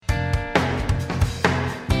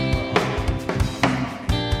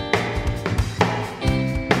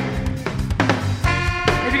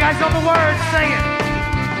the words, sing it.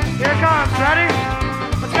 Here it comes, ready?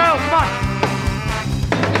 Let's go, come on.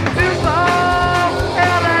 Tupelo,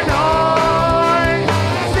 Illinois,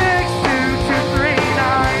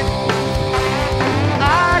 62239.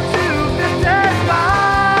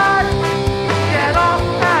 I-255, get off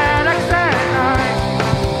at exit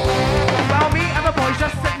 9. Well, me and the boys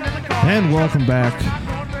just sitting in the car. And welcome back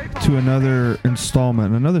to another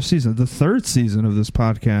installment, another season, the third season of this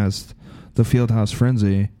podcast, The Fieldhouse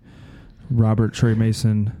Frenzy. Robert Trey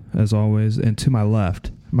Mason, as always, and to my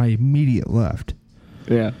left, my immediate left,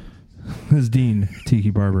 Yeah. is Dean Tiki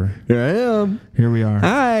Barber. Here I am. Here we are.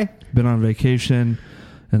 Hi. Been on vacation,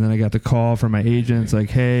 and then I got the call from my agents, like,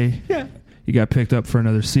 hey, Yeah. you got picked up for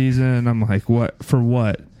another season. I'm like, what? For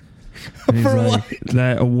what? And he's For like, what?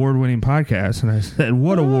 that award-winning podcast. And I said,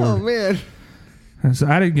 what award? Oh, man. I said,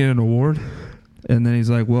 I didn't get an award. And then he's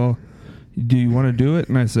like, well, do you want to do it?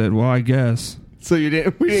 And I said, well, I guess. So we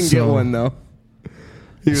didn't get one, though.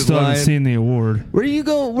 He was Still lying. haven't seen the award. Where you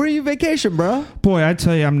go? Where you vacation, bro? Boy, I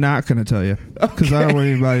tell you, I'm not going to tell you. Because I don't want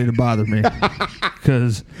anybody to bother me.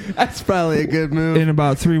 Because That's probably a good move. in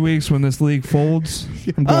about 3 weeks when this league folds,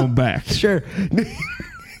 I'm going back. Sure.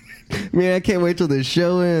 Man, I can't wait till this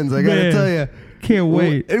show ends. I gotta Man, tell you. Can't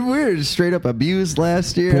wait. We were just straight up abused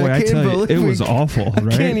last year. Boy, I can't tell you, believe it was awful, I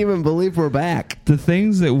right? can't even believe we're back. The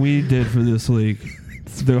things that we did for this league,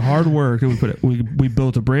 the hard work that we put, we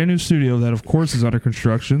built a brand new studio that, of course, is under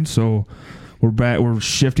construction. So we're back. We're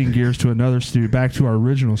shifting gears to another studio, back to our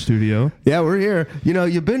original studio. Yeah, we're here. You know,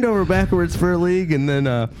 you bend over backwards for a league, and then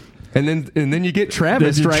you get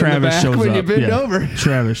Travis Then right Travis in the back shows when you up. bend Yeah. over.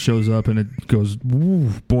 Travis shows up, and it goes. Woo,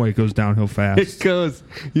 boy, it goes downhill fast.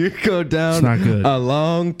 You go down It's not good. a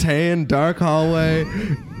long, tan, dark hallway,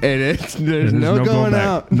 and there's There's no going back.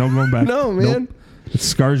 out. No going back. No, man. Nope. It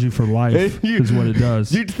scars you for life. And Is what it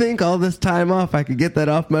does. You'd think all this time off, I could get that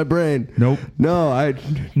off my brain. Nope. No,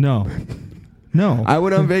 No. I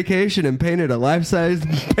went on vacation and painted a life-size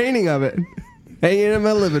painting of it, hanging in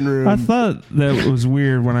my living room. I thought that was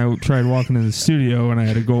weird when I tried walking in the studio and I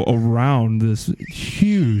had to go around this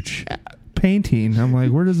huge painting. I'm like,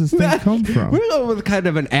 where does this thing come from? We're going with kind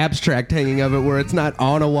of an abstract hanging of it, where it's not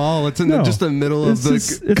on a wall; it's in No. just the middle of the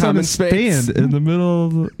it's common on a space. stand in the middle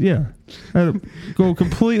of I had to go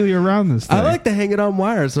completely around this thing. I like to hang it on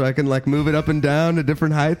wire so I can like move it up and down to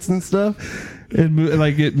different heights and stuff. it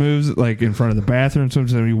moves like in front of the bathroom.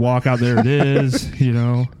 Sometimes when you walk out, there it is. You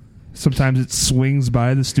know, sometimes it swings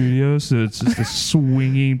by the studio, so it's just a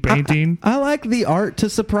swinging painting. I like the art to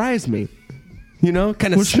surprise me. You know,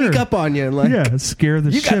 kind of sneak up on you and like, yeah, scare the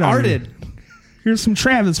you shit got out arted. of you. Here's some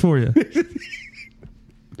Travis for you.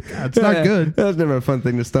 It's not good. That was never a fun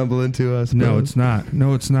thing to stumble into. I suppose. No, it's not.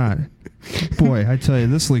 No, it's not. Boy, I tell you,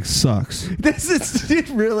 this league sucks.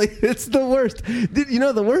 It's the worst. You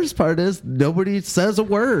know, the worst part is nobody says a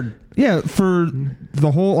word. Yeah, for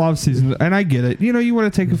the whole offseason, and I get it. You know, you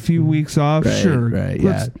want to take a few weeks off. Right, sure. right,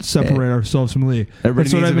 Let's separate ourselves from the league. Everybody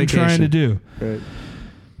That's what needs I've a been trying to vacation. do. Right.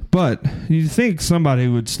 But you think somebody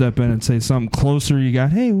would step in and say something closer. You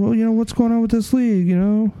got, hey, well, you know, what's going on with this league? You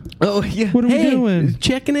know? Oh yeah. What are we doing?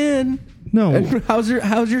 Checking in. No. And how's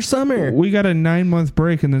your summer? We got a 9-month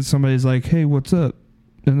break, and then somebody's like, hey, what's up?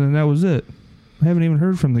 And then that was it. I haven't even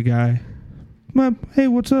heard from the guy. Hey,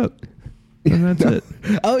 what's up? And that's it.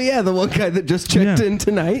 Oh yeah, the one guy that just checked in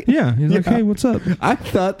tonight. Yeah, he's like, Yeah. hey, what's up? I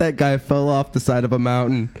thought that guy fell off the side of a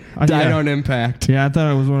mountain, died yeah. on impact. Yeah, I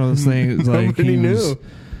thought it was one of those things like Nobody he was knew.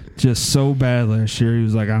 just so bad last year. He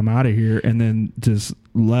was like, I'm out of here, and then just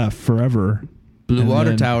left forever. Blue And water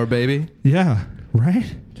then- tower, baby. Yeah, right?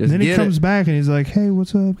 Just And then he get comes it. back and he's like, hey,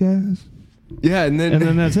 what's up, guys? Yeah, and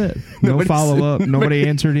then that's it. No Nobody follow-up. said- Nobody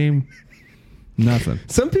answered him. Nothing.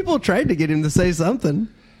 some people tried to get him to say something,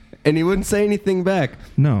 and he wouldn't say anything back.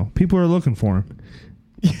 No, people are looking for him.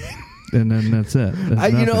 And then that's it.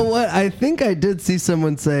 That's You know nothing. what? I think I did see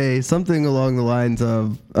someone say something along the lines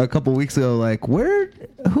of a couple weeks ago, like,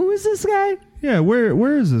 who is this guy? Yeah,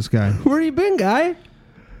 where is this guy? Where you been, guy?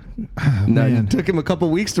 No, man. it took him a couple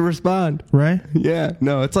weeks to respond. Right? Yeah,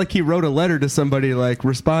 no, it's like he wrote a letter to somebody, like,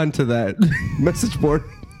 respond to that message board.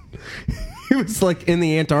 He was like in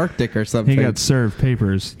the Antarctic or something. He got served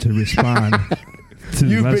papers to respond to the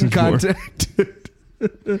You've been message board. contacted.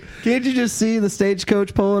 Can't you just see the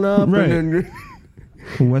stagecoach pulling up? Right. And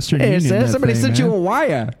Western hey, Union. says that somebody thing, sent you man. a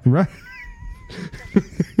wire. Right.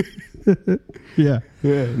 Yeah.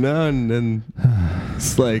 Yeah, no, and then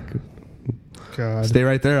it's like, God. stay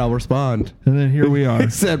right there, I'll respond. And then here we are. He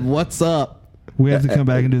said, what's up? We have to come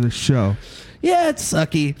back and do the show. Yeah, it's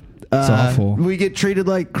sucky. It's awful. We get treated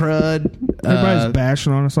like crud. Everybody's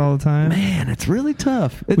bashing on us all the time. Man, it's really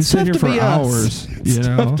tough. It's We sit tough here to for be hours, us. It's you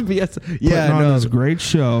know? tough to be us. Yeah, Putting on no, this great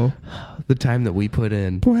show. the time that we put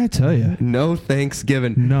in. Boy, I tell you. No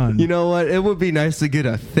Thanksgiving. None. You know what? It would be nice to get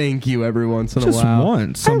a thank you every once in Just a while.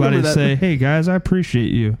 one. Somebody remember that. say, hey, guys, I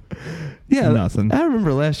appreciate you. Yeah, Nothing. I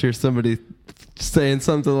remember last year somebody saying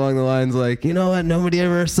something along the lines like, you know what? Nobody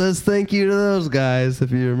ever says thank you to those guys,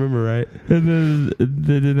 if you remember right. And then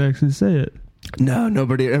they didn't actually say it. No,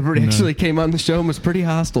 nobody. Everybody No. actually came on the show and was pretty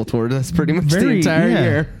hostile toward us pretty much the entire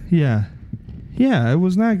year. Yeah. Yeah, it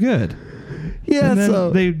was not good. Yeah, And then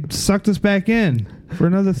so they sucked us back in for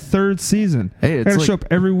another third season. Hey, it's Gotta like- show up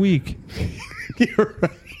every week. you're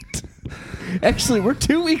right. Actually, we're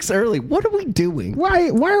 2 weeks early. What are we doing? Why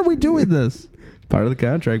are we doing this? Part of the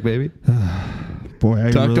contract, baby. Boy,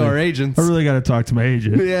 I Talk really, to our agents. I really got to talk to my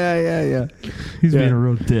agent. Yeah. He's Yeah. being a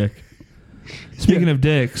real dick. Speaking Yeah. of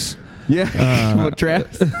dicks, Yeah. What,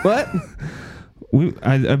 Travis? What?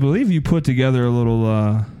 I believe you put together a little.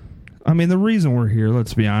 I mean, the reason we're here,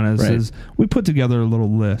 let's be honest, Right. is we put together a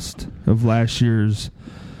little list of last year's.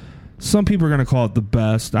 Some people are going to call it the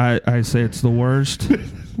best. I say it's the worst.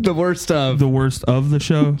 The worst of. The worst of the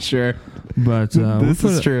show. Sure. But This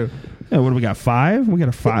is true. Yeah, what do we got? 5? We got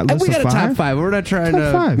a 5. And List we got of a 5? top 5. We're not trying Top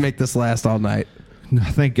to 5. make this last all night.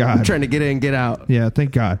 Thank I'm God. trying to get in, get out. Yeah,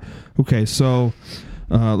 thank God. Okay, so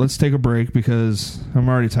let's take a break because I'm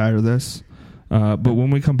already tired of this. But when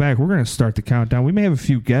we come back, we're going to start the countdown. We may have a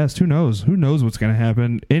few guests. Who knows? Who knows what's going to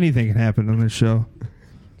happen? Anything can happen on this show.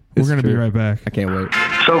 It's We're going to be true. right back. I can't wait.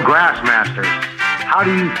 So, Grassmasters, how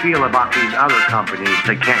do you feel about these other companies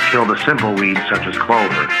that can't kill the simple weeds such as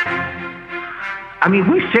clover? I mean,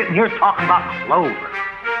 we're sitting here talking about clover.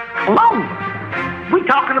 Clover! We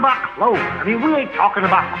talking about clover. I mean, we ain't talking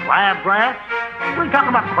about crabgrass. We ain't talking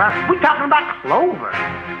about crab. We talking about clover.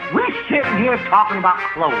 We're sitting here talking about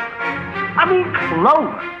clover. I mean,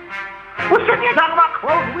 clover. We're sitting here talking about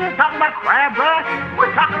clover. We ain't talking about crabgrass.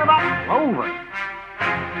 We're talking about clover.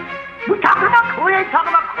 We ain't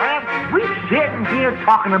talking about crab. We sitting here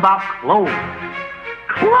talking about clover.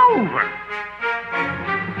 Clover.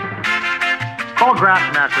 Call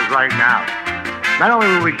Grassmasters right now. Not only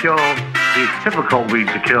will we kill these difficult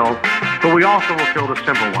weeds to kill, but we also will kill the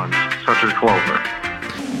simple ones, such as clover.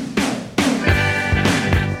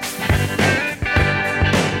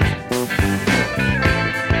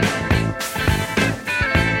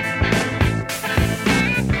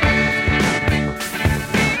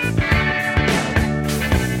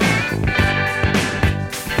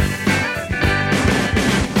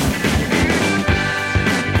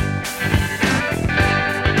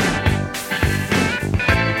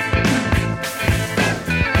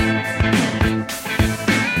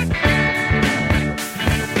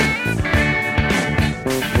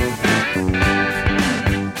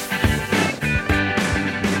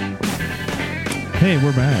 Hey,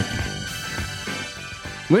 we're back.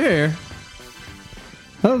 We're here.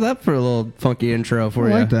 How's that for a little funky intro for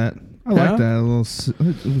you? I like that. I Yeah? like that. A little,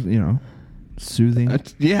 soothing.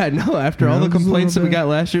 Yeah, no, after You all know, the just a complaints that little we bit. got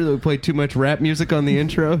last year that we played too much rap music on the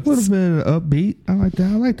intro. A little bit upbeat. I like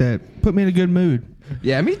that. I like that. Put me in a good mood.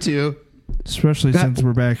 Yeah, me too. Especially That- since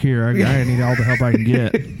we're back here. I need all the help I can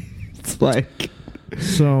get. It's like...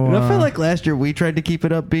 So I feel like last year we tried to keep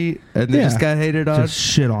it upbeat and they yeah. just got hated on. just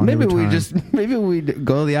shit on maybe every we time. maybe we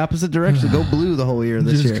go the opposite direction, go blue the whole year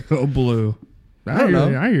this just year. go blue. I don't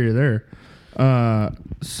know. I hear you there.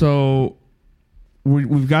 So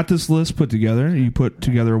we've got this list put together. You put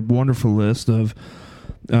together a wonderful list of.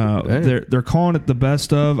 Hey. They're calling it the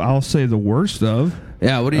best of. I'll say the worst of.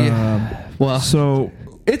 Yeah, what do you? Well, So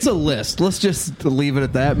it's a list. Let's just leave it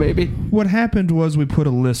at that. Maybe. what happened was we put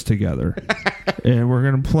a list together, and we're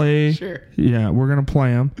gonna play. Sure. Yeah, we're gonna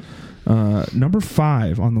play them. Number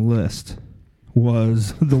 5 on the list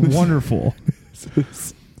was the wonderful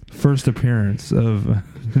first appearance of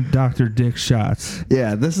Dr. Dick Shots.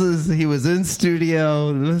 Yeah, he was in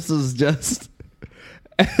studio. This is just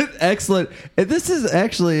excellent. And this is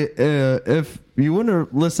actually, if you want to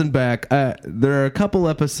listen back, there are a couple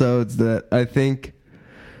episodes that I think,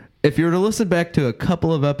 if you were to listen back to a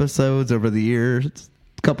couple of episodes over the years,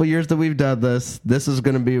 couple years that we've done this is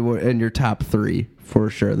going to be in your top 3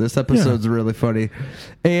 for sure. This episode's really funny.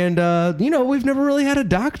 And, we've never really had a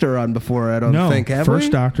doctor on before, I don't think, have first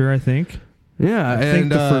we? doctor, I think. Yeah, I think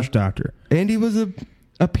the first doctor. And he was a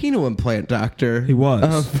penile implant doctor. He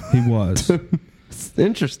was. He was. It's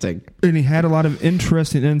interesting. And he had a lot of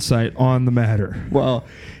interesting insight on the matter. Well,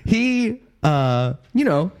 he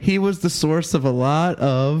was the source of a lot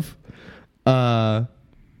of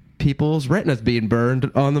people's retinas being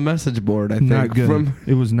burned on the message board, I think. Not good.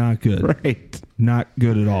 It was not good. Right. Not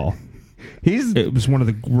good at all. It was one of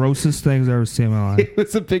the grossest things I ever seen in my life. It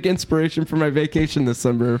was a big inspiration for my vacation this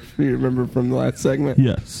summer, if you remember from the last segment.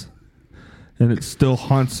 Yes. And it still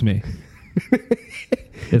haunts me.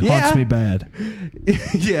 It haunts me bad.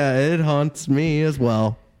 Yeah, it haunts me as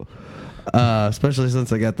well. Especially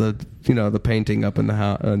since I got the painting up in the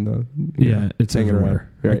house. It's everywhere.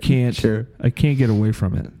 Right. I can't get away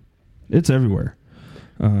from it. It's everywhere.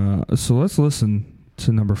 So let's listen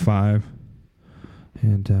to number 5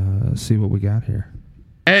 and see what we got here.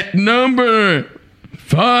 At number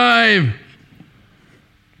 5,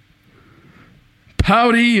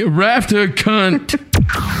 Pouty Rafter Cunt.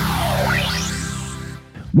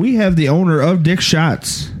 We have the owner of Dick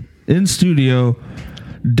Shots in studio.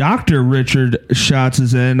 Dr. Richard Schatz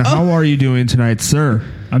is in. How are you doing tonight, sir?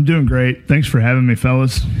 I'm doing great. Thanks for having me,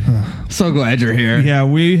 fellas. So glad you're here. Yeah,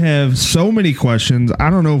 we have so many questions. I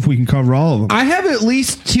don't know if we can cover all of them. I have at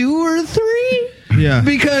least 2 or 3. Yeah.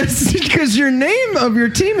 Because your name of your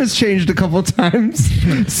team has changed a couple times.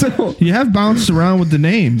 So You have bounced around with the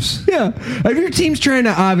names. yeah, your team's trying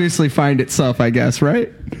to obviously find itself, I guess,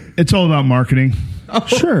 right? It's all about marketing. Oh,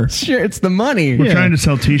 Sure. it's the money. We're trying to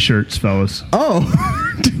sell T-shirts, fellas. Oh,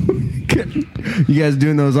 you guys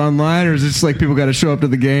doing those online, or is it just like people got to show up to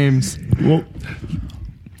the games, Well,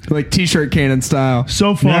 like T-shirt cannon style?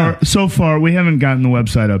 so far, we haven't gotten the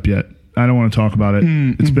website up yet. I don't want to talk about it.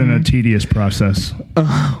 It's been a tedious process.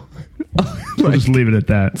 We'll just leave it at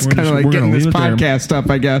that. It's kind of like we're getting gonna this leave it there. podcast up,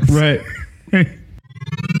 I guess. Right.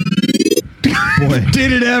 Boy.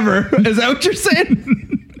 Did it ever? Is that what you're saying?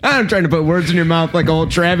 I'm trying to put words in your mouth like a whole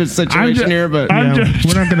Travis situation here, but I'm just-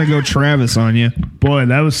 we're not going to go Travis on you. Boy,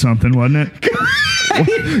 that was something, wasn't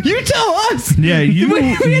it? you tell us. Yeah, you- We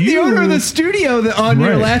had the you- owner of the studio on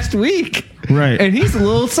here Right. last week, Right. and he's a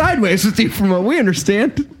little sideways with you, from what we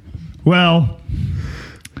understand. Well,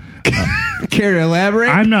 Care to elaborate?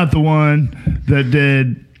 I'm not the one that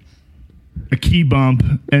did a key bump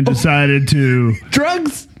and decided to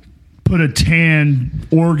Drugs. put a tan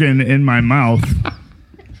organ in my mouth.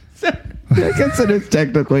 I guess it is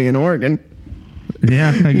technically an organ. Yeah,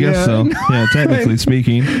 I guess Yeah. so. Yeah, technically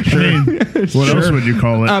speaking. I mean, what else would you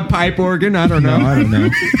call it? A pipe organ. I don't No, know. I don't know.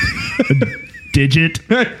 Digit?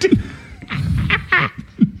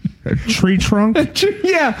 A tree trunk?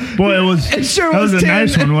 Yeah. Boy, it was. It sure that was was a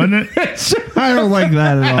nice tan. one, wasn't it? Sure. I don't like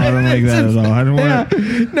that at all. I don't like that at all. I don't want Yeah.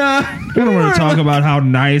 to. No. I don't want to talk about how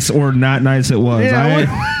nice or not nice it was. Yeah,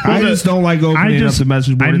 I just don't like opening up the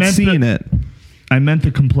message board and seeing it. I meant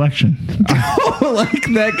the complexion. Like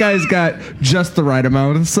that guy's got just the right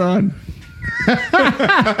amount of sun.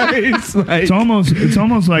 He's like, It's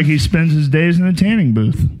almost like he spends his days in a tanning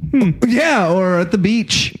booth. yeah, or at the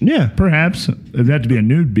beach. Yeah, perhaps it'd have to be a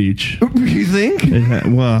nude beach. You think?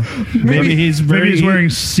 Well, maybe he's Maybe he's wearing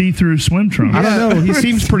see-through swim trunks. I don't know. He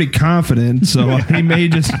seems pretty confident, so he may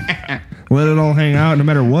just let it all hang out no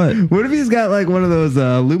matter what. What if he's got like one of those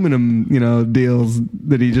aluminum, deals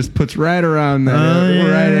that he just puts right around that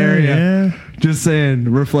right area? Yeah. Just saying,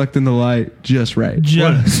 reflecting the light just right.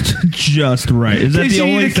 Just right. Is that Did the you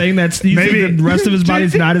only need to- thing that's maybe Maybe- the rest of his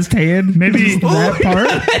body's not as tan? Maybe- Just that part.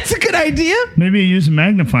 That's a good idea. Maybe use a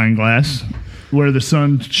magnifying glass where the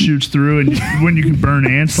sun shoots through, and when you can burn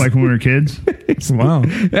ants like when we were kids. Wow.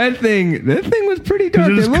 That thing was pretty dark.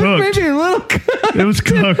 it was looked cooked. maybe a little. It was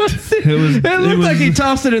cooked. It was. It looked like he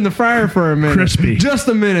tossed it in the fryer for a minute. Crispy. Just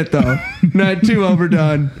a minute, though. Not too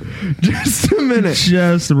overdone. Just a minute.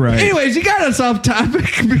 just right. Anyways, you got us off topic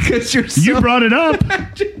because you're so... You brought it up.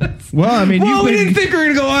 Well, I mean, Well, we you've didn't been, think we were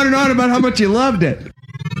going to go on and on about how much you loved it.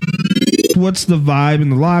 what's the vibe in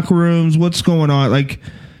the locker rooms? What's going on? Like,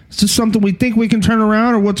 is this something we think we can turn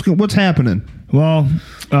around, or what's happening? Well,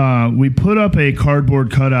 we put up a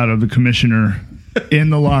cardboard cutout of the commissioner in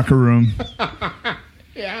the locker room.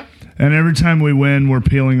 Yeah. And every time we win, we're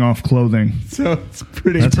peeling off clothing. So it's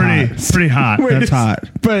pretty... That's Pretty hot. Wait, That's it's- hot.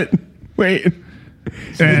 But, wait.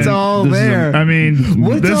 It's And all this is there. I mean,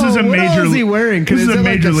 What this is a what all major. is he wearing? 'Cause This is a it like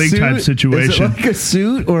major league suit? type situation. Is it like a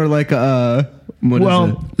suit or like a... what is it?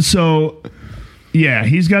 Well, so yeah,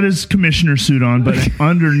 he's got his commissioner suit on, but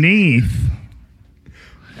underneath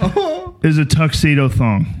is a tuxedo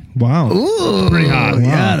thong. Wow. Ooh, Pretty hot.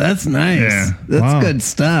 Yeah, that's nice. Yeah. That's Wow. good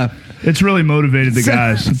stuff. It's really motivated the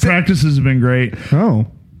guys. The practices have been great. Oh.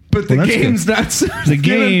 But the Well, that's game's not. The The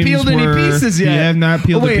games peeled were- any pieces yet. you have not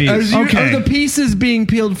peeled oh, the wait, piece. Okay. Are the pieces being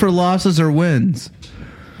peeled for losses or wins?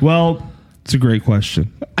 Well, It's a great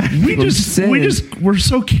question. we're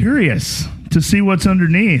so curious to see what's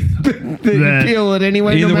underneath. That you peel it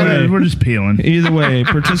anyway, no Either matter. way. We're just peeling. Either way,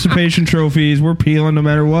 participation trophies, we're peeling no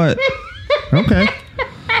matter what. Okay.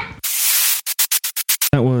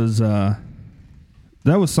 That was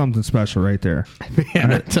That was something special right there.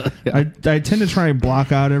 Man, I tend to try and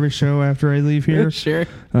block out every show after I leave here. sure.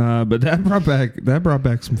 But that brought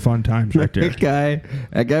back some fun times right there.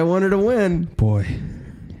 That guy wanted to win. Boy,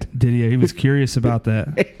 did he? He was curious about that.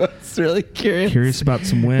 He was really curious. Curious about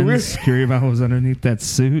some wins. Curious about what was underneath that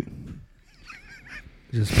suit.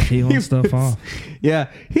 Just peeling stuff off. Yeah,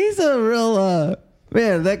 he's a real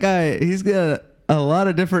man. That guy, he's got a lot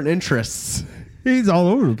of different interests. He's all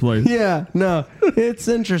over the place. Yeah, no, it's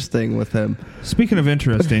interesting with him. Speaking of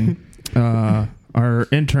interesting, our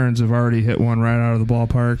interns have already hit one right out of the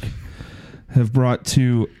ballpark. Have brought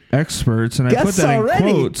 2 experts, and I put Guests that already?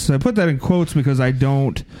 in quotes. I put that in quotes because I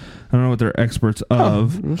don't know what they're experts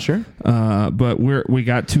of. Sure. But we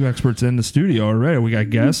got 2 experts in the studio already. We got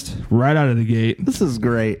guests right out of the gate. This is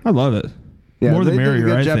great. I love it. Yeah, More the they did a merrier,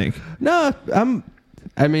 good I job. think. No,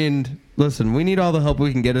 I mean, listen, we need all the help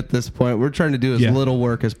we can get at this point. We're trying to do as Yeah. little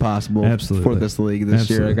work as possible Absolutely. for this league this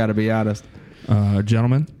year. Absolutely. I got to be honest.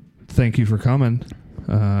 Gentlemen, thank you for coming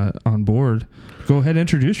on board. Go ahead and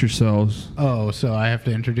introduce yourselves. Oh, so I have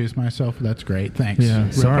to introduce myself? That's great. Thanks. Yeah,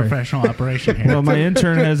 Real sorry. professional operation here. Well, my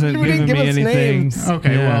intern hasn't We didn't given me give us anything. names.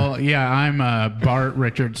 Okay, Yeah. well, yeah, I'm Bart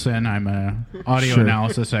Richardson. I'm a audio Sure.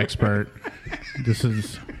 analysis expert. This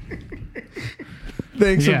is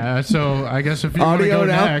Thanks. yeah. So I guess if you want to Audio go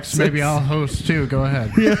analysis. next, maybe I'll host too. Go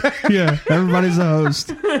ahead. Yeah, everybody's a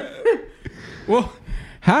host. Well,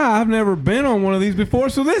 hi, I've never been on one of these before,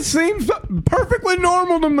 so this seems perfectly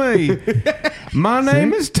normal to me. My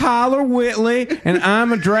name is Tyler Whitley, and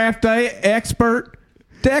I'm a draft day expert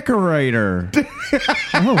decorator.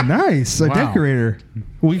 Oh, nice. A Wow. decorator.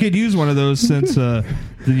 We could use one of those since,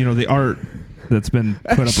 the art that's been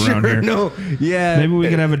put up around here. No, yeah. Maybe we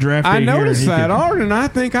could have a draft I day here and noticed he that could- art, and I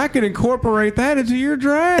think I could incorporate that into your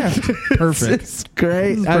draft. Perfect. It's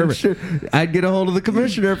great. This is I'm perfect. sure I'd get a hold of the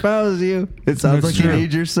commissioner if I was you. It sounds That's like true. you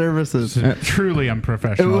need your services. Truly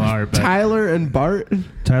unprofessional art. But Tyler and Bart.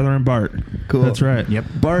 Tyler and Bart. Cool. That's right. yep.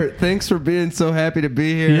 Bart, thanks for being so happy to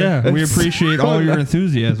be here. Yeah, we It's appreciate so all your nice.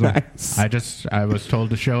 enthusiasm. I was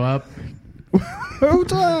told to show up.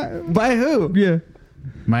 By who? Yeah.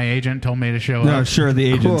 My agent told me to show No, up. sure, the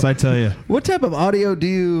agents, Cool. I tell you. What type of audio do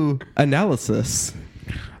you analysis?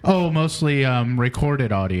 Oh, mostly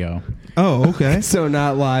recorded audio. Oh, okay. So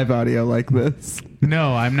not live audio like this.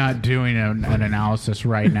 No, I'm not doing an analysis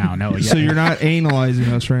right now. No, So you're not analyzing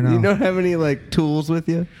us right now. You don't have any like tools with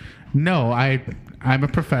you? No, I'm a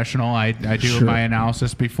professional. I do Sure. my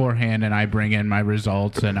analysis beforehand, and I bring in my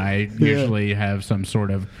results, and I usually have some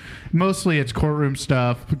sort of. Mostly, it's courtroom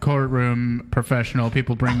stuff. Courtroom professional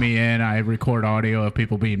people bring me in. I record audio of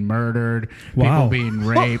people being murdered, Wow. people being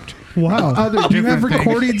raped. Wow. You have different things.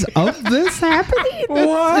 recordings of this happening?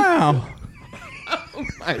 Wow.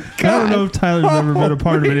 I don't know if Tyler's ever been a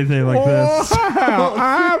part of anything like this. Wow,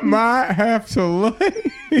 I might have to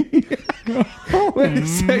leave. Wait a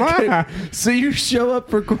second. So you show up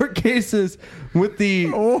for court cases with the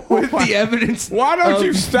evidence. Why don't of-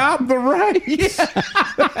 you stop the race?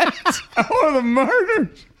 Or the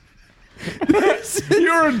murders?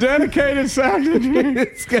 You're a dedicated section.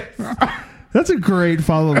 This guy- That's a great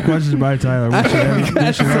follow-up question by Tyler. We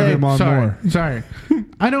should have him on more. Sorry.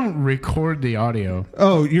 I don't record the audio.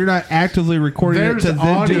 Oh, you're not actively recording There's it to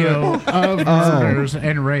then do audio it. of murders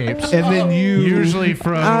and rapes. And then you... Usually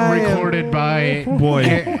recorded by Boy.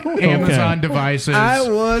 Amazon devices. I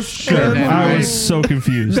was Sure. I was so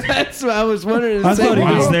confused. That's what I was wondering. I thought he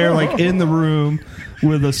was Wow. there, like, in the room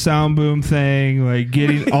with a sound boom thing, like,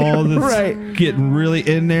 getting all the... Right. Getting really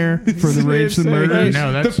in there for the rapes and murders.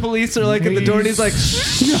 No, that's The police are like at the door, and he's like,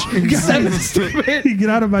 "Shh, Get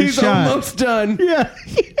out of my he's shot. almost done." Yeah.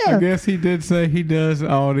 I guess he did say he does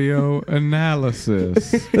audio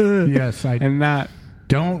analysis yes. I and not.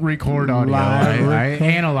 don't record audio. Live I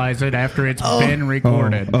analyze it after it's been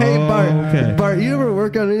recorded. Oh. Hey Bart, okay. Bart, you ever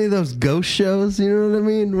work on any of those ghost shows? You know what I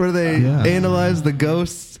mean, where they Yeah. analyze the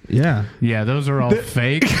ghosts? Yeah. Yeah, those are all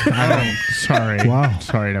fake. Sorry. Wow.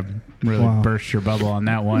 Sorry to really Wow. burst your bubble on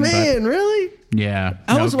that one. Man, really? But yeah.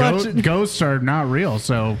 I was watching- Ghosts are not real,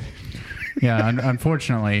 so. Yeah,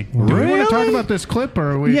 unfortunately. Do we want to talk about this clip,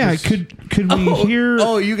 or are we Yeah, just... could we hear...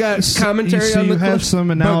 Oh, you got commentary so on you the have clip? some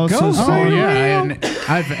analysis. ghosts Oh are yeah, and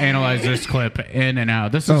I've analyzed this clip in and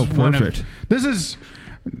out. This is Oh, one of, perfect. this is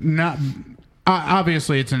not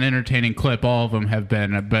obviously it's an entertaining clip. All of them have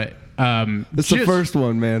been, but It's the first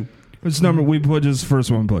one, man. Which number we put is the first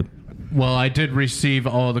one put. Well, I did receive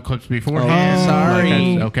all the clips beforehand.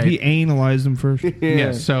 sorry. Okay. He analyzed them first.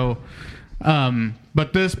 Yeah. So,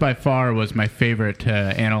 but this by far was my favorite to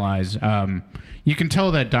analyze. You can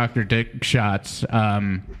tell that Dr. Dick shots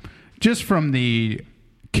just from the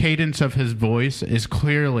cadence of his voice is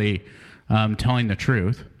clearly telling the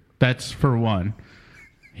truth. That's for one.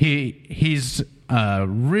 He's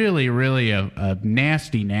really a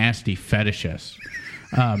nasty fetishist.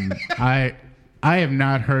 I have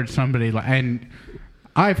not heard somebody like, and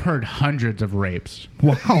I've heard hundreds of rapes.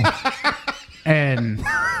 Wow. And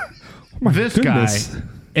this goodness. guy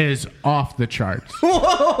is off the charts.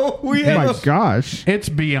 Whoa, Oh my gosh. It's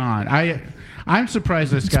beyond. I'm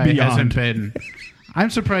surprised this guy hasn't been. I'm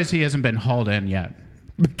surprised he hasn't been hauled in yet.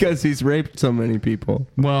 Because he's raped so many people.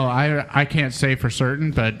 Well, I can't say for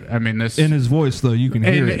certain, but I mean this In his voice, though, you can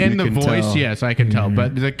hear it. in the can voice. tell. Yes, I can tell.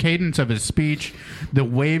 But the cadence of his speech, the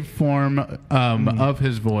waveform of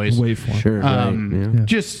his voice, Waveform. Sure.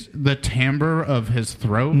 just the timbre of his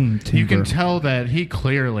throat. timbre. You can tell that he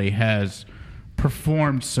clearly has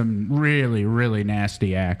performed some really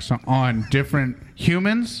nasty acts on different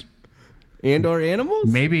humans, And or animals?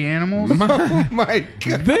 maybe animals. Oh my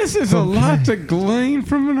God. This is a lot to glean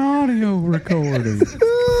from an audio recording.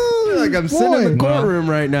 Like I'm sitting in the Boy. courtroom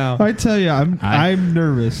right now. I tell you, I'm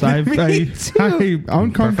nervous. I'm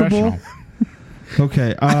uncomfortable. Professional.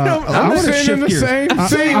 Okay, I I'm want to sitting in shift the gears.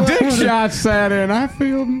 same seat Dick Shot sat in. I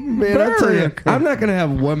feel Man, I'll tell you, I'm not going to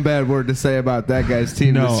have one bad word to say about that guy's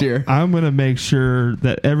team No, this year. I'm going to make sure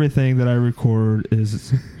that everything that I record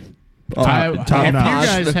is If you notch.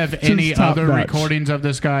 guys have Just any top other notch. recordings of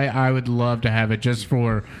this guy, I would love to have it just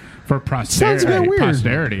for sounds posterity. a bit weird.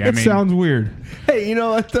 Posterity. I It mean, sounds weird. Hey, you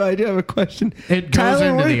know what, though? I do have a question. it goes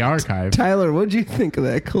into the what- archive. Tyler, what'd you think of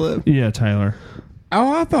that clip? Yeah, Tyler.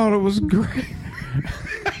 Oh, I thought it was great.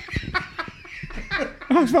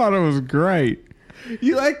 I thought it was great.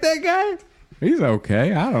 You like that guy? He's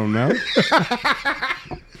okay. I don't know.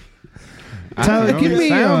 Tyler, give It me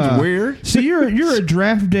sounds weird. So you're a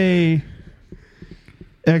draft day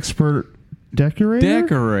expert decorator.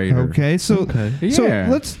 Decorator. Okay, so Yeah.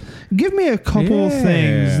 let's give me a couple Yeah.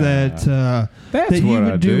 things that That's that you what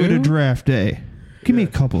would I do at a do. draft day. Give me a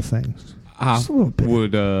couple things. I Just a little bit.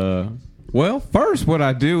 would. Well, first, what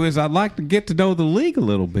I do is I'd like to get to know the league a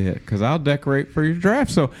little bit because I'll decorate for your draft.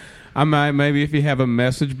 So I might maybe if you have a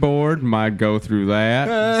message board, might go through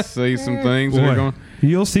that, see some things that are Boy, going.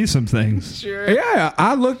 you'll see some things. Yeah,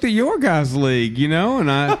 I looked at your guys' league, and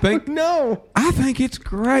I think No. I think it's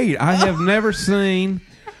great. I have never seen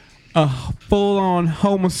a full-on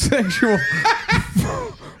homosexual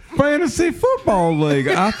fantasy football league.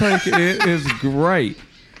 I think it is great.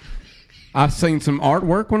 I've seen some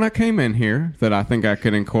artwork when I came in here that I think I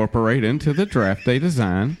could incorporate into the draft day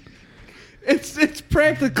design. It's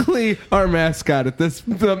practically our mascot at this.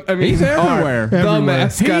 He's everywhere. The Everywhere.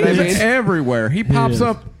 mascot. He's I mean, everywhere. He pops is.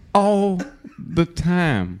 up all the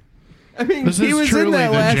time. This he is was in truly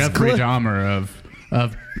that the last Jeffrey clip. Dahmer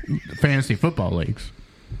of fantasy football leagues.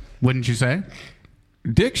 Wouldn't you say?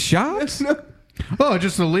 Dick Shots? Oh,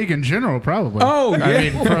 just the league in general, probably. Oh, I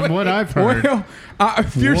yeah. mean, from what I've heard. Well,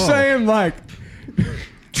 if you're Whoa. saying like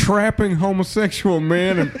trapping homosexual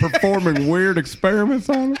men and performing weird experiments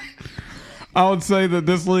on them, I would say that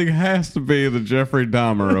this league has to be the Jeffrey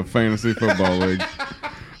Dahmer of fantasy football league.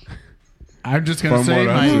 I'm just going to From say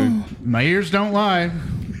what I've seen. my ears don't lie,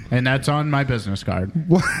 and that's on my business card.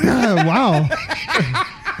 Wow.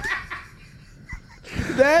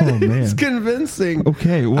 That Oh, man. is convincing.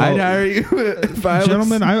 Okay, well, I'd hire you if I was.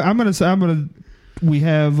 gentlemen, I'm gonna. We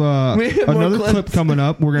have, We have more another clip clips. coming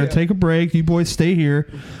up. We're gonna take a break. You boys stay here.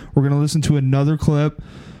 We're gonna listen to another clip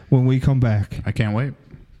when we come back. I can't wait.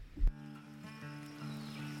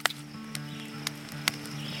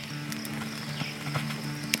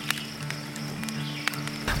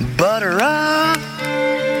 Butter up.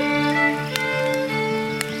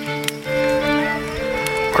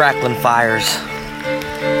 Crackling fires,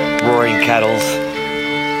 roaring kettles,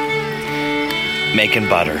 making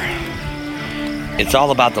butter. It's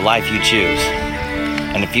all about the life you choose.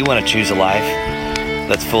 And if you want to choose a life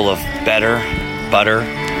that's full of better, butter,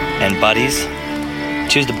 and buddies,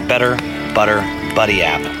 choose the Better Butter Buddy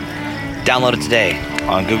app. Download it today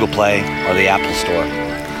on Google Play or the Apple Store.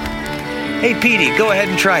 Hey, Petey, go ahead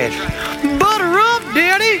and try it. Butter up,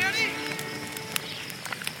 Daddy!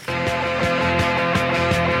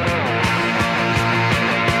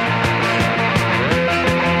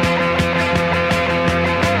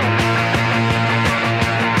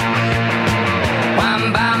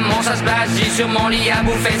 Bam bam, mon ça se passe, j'ai sur mon lit à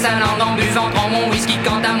bouffer sa langue en buvant prends mon whisky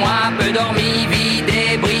quant à moi, peu dormi, vie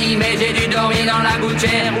débris, mais j'ai dû dormir dans la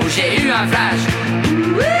gouttière où j'ai eu un flash.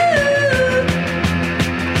 Wouhou!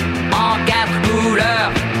 En 4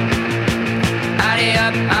 couleurs. Allez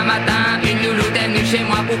hop, un matin, une louloute est venue chez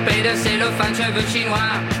moi, poupée de cellophane, cheveux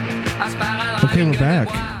chinois. Okay, we're back.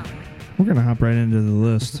 We're gonna hop right into the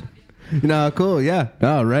list. No, cool. Yeah.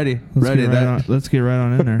 Oh, ready. Ready. Let's get right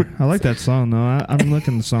on in there. I like that song though. I'm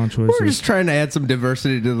looking at the song choices. We're just trying to add some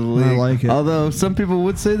diversity to the league. I like it. Although some people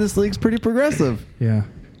would say this league's pretty progressive. Yeah.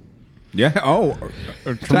 Yeah. Oh,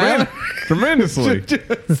 tremendously.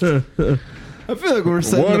 I feel like we're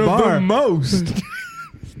setting One the of bar. the most.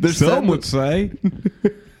 Some would say.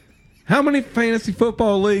 How many fantasy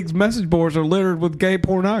football leagues message boards are littered with gay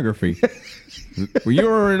pornography? Well,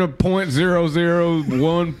 you're in a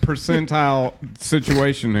 0.001 percentile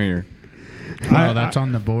situation here. Oh, that's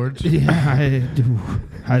on the boards? Yeah,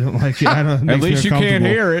 I don't like it. I don't. At least you can't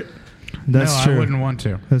hear it. That's no, true. I wouldn't want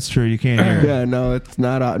to. That's true. You can't hear it. Yeah, no, it's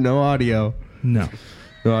not. No audio. No.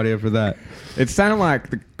 No audio for that. It sounded like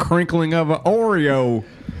the crinkling of an Oreo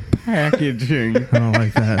packaging. I don't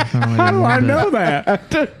like that. I don't like How it do one I bit. know that?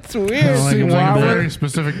 That's I weird. don't like it Seems one like a bit. very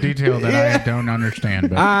specific detail that I don't understand.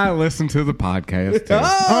 But I listen to the podcast too.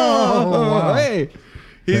 Oh, hey.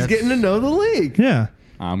 He's getting to know the league. Yeah.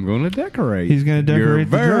 I'm going to decorate. He's gonna decorate Your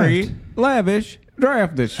the very draft. lavish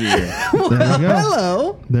draft this year. There we go.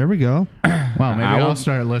 Hello. There we go. well, maybe I will- I'll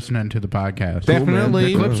start listening to the podcast.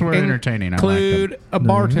 Definitely The clips were entertaining. I liked them. include a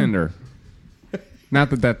bartender.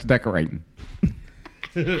 Not that that's decorating.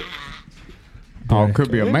 Oh, it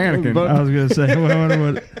could be a mannequin. I was gonna say, what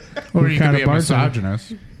Or you could kind be of a bartender?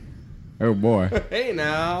 misogynist. Oh boy. Hey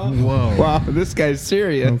now. Whoa. Wow, this guy's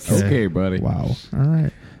serious. Okay, buddy. Wow. All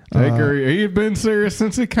right. Taker, he's been serious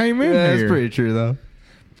since he came in Yeah, here. that's pretty true though.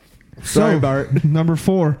 So, Bart. number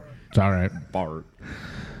 4, It's all right. Bart.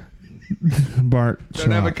 Bart. Don't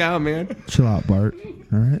Chill have a out. cow, man. Chill out, Bart.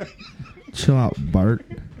 All right. Chill out, Bart.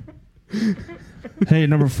 Hey,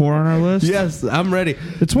 number 4 on our list. Yes, I'm ready.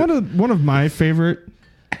 It's one of my favorite.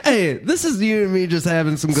 Hey, this is you and me just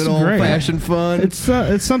having some good It's old great. fashioned fun. It's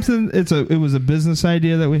something. It was a business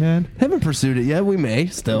idea that we had. Haven't pursued it yet. We may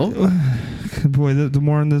still. Boy, the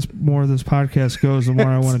more this podcast goes, the more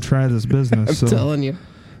I want to try this business. I'm telling you.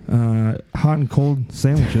 Hot and cold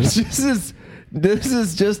sandwiches. This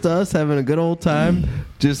is just us having a good old time,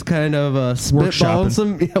 just kind of spitballing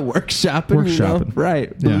some workshopping, you know? Workshopping.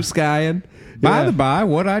 Right? Blue Yeah. skying. By the by,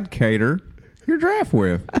 what I'd cater your draft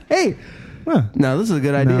with. Hey, Huh. now this is a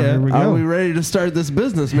good Now, idea. here we Are go. we ready to start this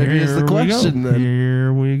business? Maybe is the Here we question go. then.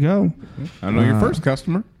 Here we go. I know your first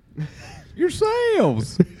customer.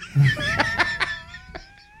 Yourselves.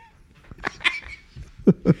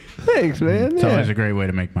 Thanks, man. It's always a great way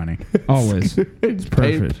to make money. Always. It's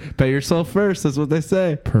perfect. Pay yourself first. That's what they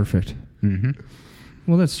say. Perfect. Mm-hmm.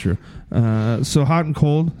 Well, that's true. So hot and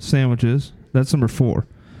cold sandwiches. That's number 4.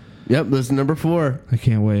 Yep, this is number 4. I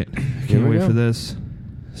can't wait. I Here can't we wait go. for this.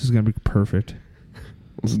 This is gonna be perfect.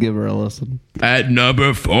 Let's give her a listen. At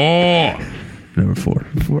number 4. Number 4.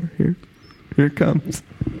 Here it comes.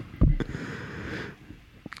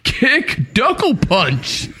 Kick Duckle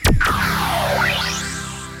Punch.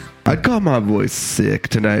 I'd call my voice sick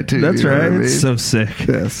tonight too. That's you know right. what I mean? It's so sick.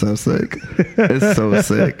 Yeah, so sick. It's so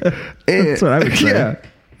sick. And, That's what I would say. Yeah.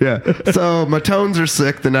 Yeah. So my tones are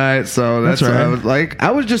sick tonight, so that's, That's what I right. was like. I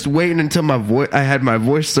was just waiting until I had my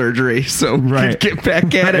voice surgery so we Right. could get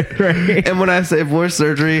back at it. Right. And when I say voice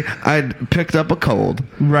surgery, I picked up a cold.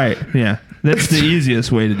 Right. Yeah. That's the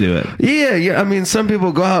easiest way to do it. Yeah. I mean, some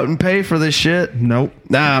people go out and pay for this shit. Nope.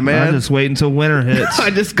 Nah, I man. just wait until winter hits. I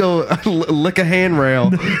just go lick a handrail.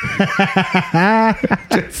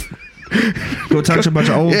 Go touch a bunch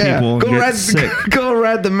of old people and go get ride, sick. go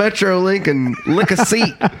ride the MetroLink and lick a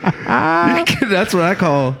seat. That's what I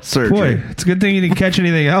call surgery. Boy, it's a good thing you didn't catch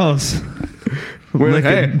anything else. Well,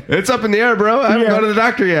 licking. hey, it's up in the air, bro. I haven't Yeah. gone to the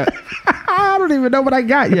doctor yet. I don't even know what I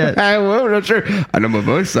got yet. I'm not sure. I know my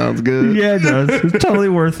voice sounds good. Yeah, it does. It's totally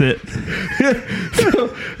worth it.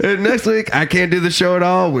 So, next week, I can't do the show at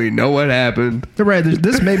all. We know what happened. Right.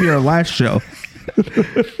 This may be our last show.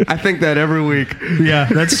 I think that every week. Yeah,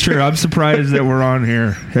 that's true. I'm surprised that we're on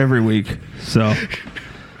here every week. So,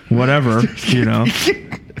 whatever, you know.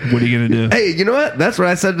 What are you going to do? Hey, you know what? That's what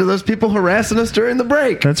I said to those people harassing us during the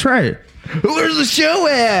break. That's right. Where's the show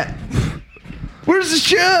at? Where's the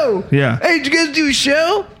show? Yeah. Hey, did you guys do a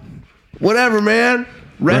show? Whatever, man.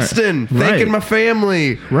 Resting, Right. thanking Right. my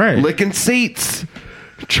family, Right. licking seats,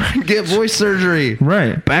 trying to get voice surgery.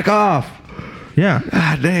 Right. Back off. Yeah.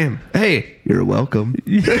 Ah, damn. Hey, you're welcome.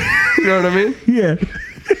 You know what I mean? Yeah.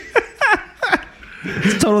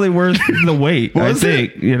 It's totally worth the wait, Was I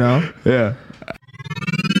think, you know. Yeah.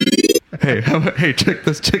 Hey, hey, check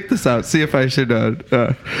this out. See if I should.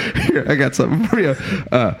 Here, I got something for you.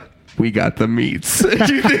 We got the meats. do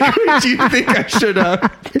you think I should? Think I should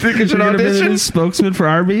You're gonna be the audition? spokesman for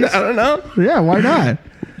Arby's? I don't know. Yeah, why not?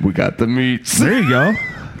 We got the meats. There you go.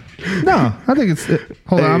 No, I think it's.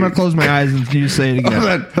 Hold on, I'm gonna close my eyes and you say it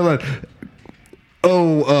again. Hold on.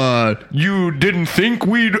 Oh, you didn't think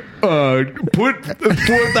we'd put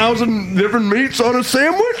 4,000 different meats on a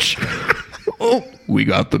sandwich? Oh, we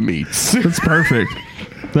got the meats. That's perfect.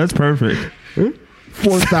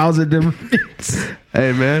 4,000 different meats.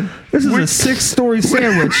 Hey, man. This is a 6-story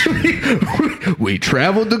sandwich. We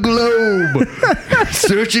traveled the globe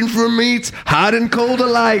searching for meats, hot and cold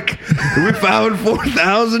alike. We found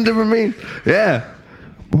 4,000 different meats. Yeah.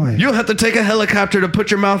 Boy. You'll have to take a helicopter to put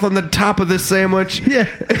your mouth on the top of this sandwich. Yeah.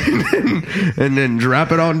 and then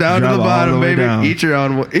drop it on down Drop to the all bottom, the way baby. down. Eat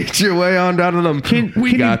your way on down to them.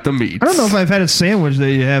 We got the meats. I don't know if I've had a sandwich that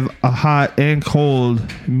you have a hot and cold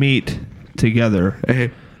meat together.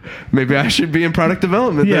 Hey, maybe I should be in product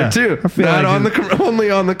development Yeah, there too. I feel Not like on it-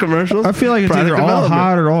 only on the commercials. I feel like it's Product either all development.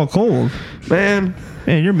 hot or all cold. Man,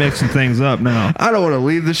 Man, you're mixing things up now. I don't want to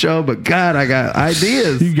leave the show, but God, I got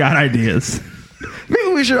ideas. You've got ideas.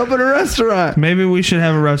 Maybe we should open a restaurant Maybe we should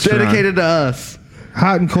have a restaurant dedicated to us.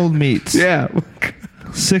 hot and cold meats. Yeah.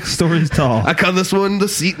 6 stories tall. I call this one the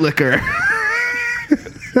seat liquor.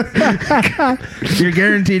 You're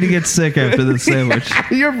guaranteed to get sick after this sandwich.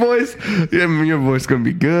 Your voice gonna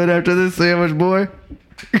be good after this sandwich, boy.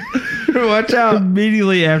 Watch out.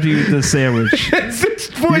 Immediately after you eat this sandwich,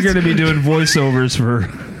 you're going to be doing voiceovers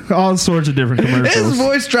for all sorts of different His commercials.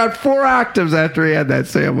 voice dropped 4 octaves after he had that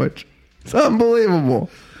sandwich. It's unbelievable.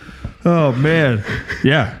 Oh man,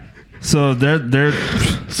 yeah. So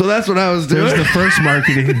So that's what I was doing. there's the first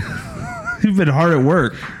marketing. You've been hard at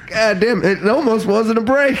work, God damn, it almost wasn't a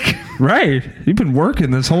break. right? You've been working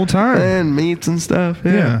this whole time. And meats and stuff.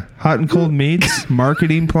 Yeah, hot and cold meats,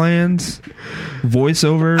 marketing plans,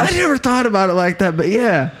 voiceovers. I never thought about it like that, but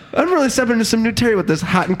yeah, I'd really step into some new territory with this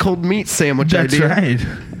hot and cold meat sandwich That's idea.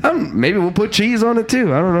 right. Maybe we'll put cheese on it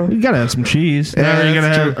too. I don't know. You gotta have some cheese. Yeah, now you're gonna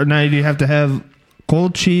that's have. true. Now you have to have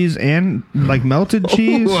cold cheese and like melted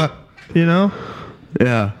cheese. Ooh. You know,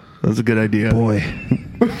 Yeah, that's a good idea. boy,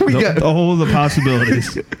 we the got whole of the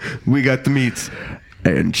possibilities. we got the meats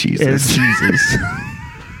and cheeses.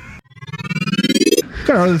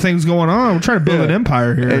 Got other things going on. We're trying to build an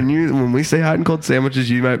empire here. And when we say hot and cold sandwiches,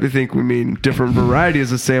 you might think we mean different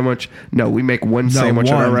varieties of sandwich. No, we make one sandwich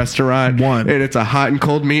in our one. restaurant. One. And it's a hot and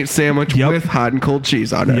cold meat sandwich Yep. with hot and cold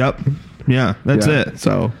cheese on it. Yep. Yeah, that's Yeah, it.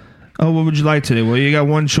 So Oh, what would you like today? Well, you got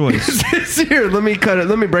one choice. here, let me cut it.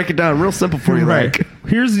 Let me break it down real simple for you. Right. Like.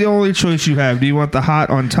 Here's the only choice you have. Do you want the hot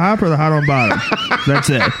on top or the hot on bottom? That's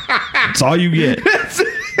it. That's all you get.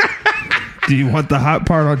 Do you want the hot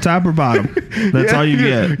part on top or bottom? That's all you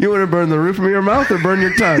get. You want to burn the roof of your mouth or burn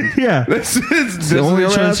your tongue? Yeah. That's the only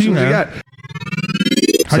choice you have. got.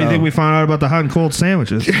 How do you think we found out about the hot and cold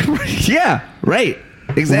sandwiches? Yeah, right.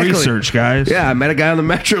 Exactly. Research, guys. Yeah, I met a guy on the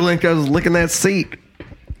Metrolink. I was licking that seat.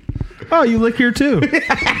 Oh, you lick here too.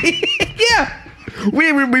 Yeah.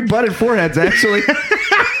 We butted foreheads, actually.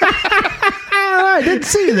 I didn't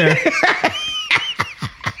see you there.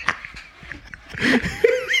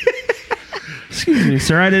 Excuse me,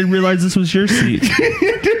 sir. I didn't realize this was your seat.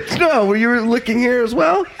 No, were you licking here as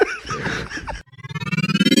well?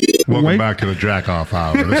 Welcome Wait. back to the Jack Off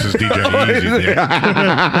Hour. This is DJ Easy there.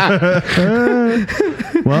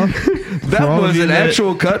 Well, That all of was you an that-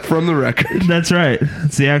 actual cut from the record. That's right.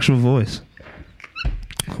 It's the actual voice.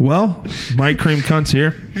 Well, Mike Cream Cunt's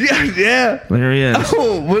here. Yeah. There he is.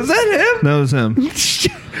 Oh, was that him? That was him.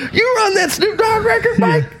 You were on that Snoop Dogg record,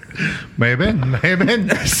 Mike? Maybe. All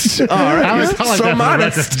right. I was You're telling so that for the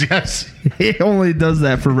modest. record, yes. He only does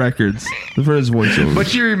that for records, for his voiceover.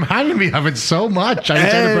 But you reminded me of it so much. I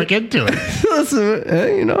just had to break into it.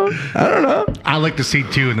 Listen, you know, I don't know. I like the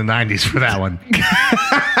seat too in the 90s for that one.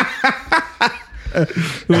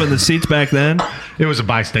 Who in the seats back then? It was a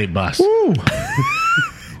bi-state bus. Ooh.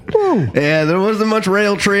 Woo. Yeah, there wasn't much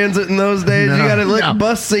rail transit in those days. No. You got to lick No.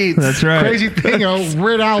 bus seats. That's right. Crazy thing,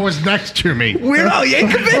 Weird Al was next to me. Weird Al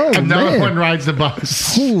Yankovic. Oh, Another man. one rides the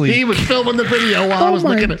bus. Holy- He was filming the video while I was my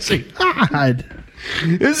looking at seat. God.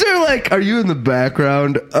 Is there like, are you in the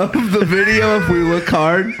background of the video if we look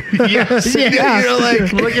hard? Yes. Yeah. You're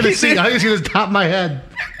like, Looking at seat. I can see the top of my head.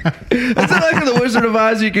 Is that like in the Wizard of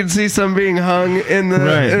Oz? You can see some being hung in the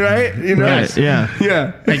right. You know, Right, yeah.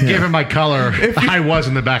 yeah. And given my color, I was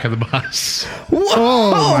in the back of the bus. Whoa,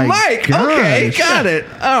 Oh, my Mike. gosh. Okay, got it.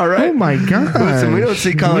 All right. Oh, my God. Listen, we don't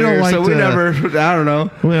see color We don't here, like so we to- never. I don't know.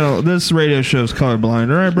 Well, this radio show's colorblind.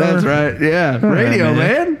 All right, brother? That's right. Yeah, All right, radio,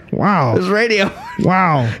 man. Wow. This radio.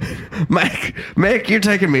 Wow. Mick, you're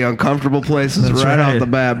taking me uncomfortable places That's right right. off the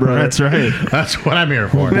bat, bro. That's right. That's what I'm here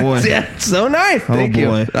for. Boy. Yeah, so nice. Thank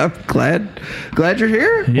boy. you. I'm glad you're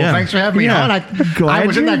here. Yeah. Well, thanks for having me Yeah. on. I Glad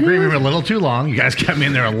was in you're that green here. room a little too long. You guys kept me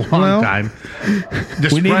in there a long Well, time. The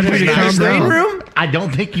we need spread you was to nice. calm down. Green room? I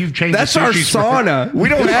don't think you've changed That's the our sushi spread. sauna. We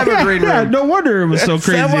don't have a green room. Yeah, no wonder it was so Is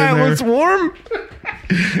crazy that why in it there. was warm?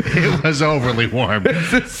 It was overly warm.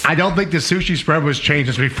 I don't think the sushi spread was changed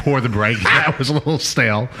just before the break. That was a little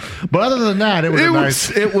stale. But other than that, it was a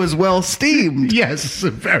nice. It was well steamed. Yes,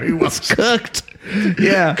 very well Cooked.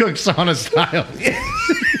 Yeah. cooked sauna style.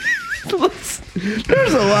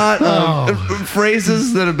 There's a lot of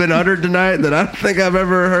phrases that have been uttered tonight that I don't think I've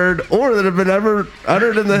ever heard or that have been ever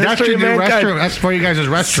uttered in the That's history your of new mankind. restaurant. That's for you guys'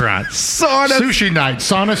 restaurant. Sauna Sushi night.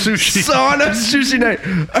 Sauna sushi. Sauna sushi night.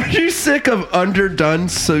 Are you sick of underdone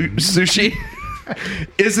sushi?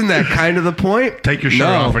 Isn't that kind of the point? Take your shirt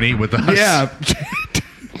off and eat with us. Yeah.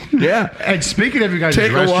 Yeah. And speaking of you guys'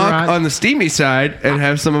 Take a restaurant, walk on the steamy side and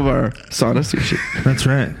have some of our sauna sushi. That's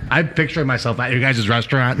right. I'm picturing myself at your guys'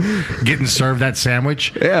 restaurant getting served that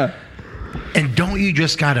sandwich. Yeah. And don't you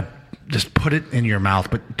just gotta just put it in your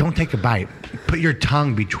mouth, but don't take a bite. Put your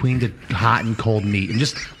tongue between the hot and cold meat and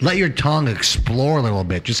just let your tongue explore a little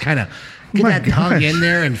bit. Just kind of get that tongue in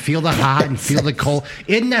there and feel the hot and feel the cold.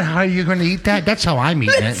 Isn't that how you're going to eat that? That's how I'm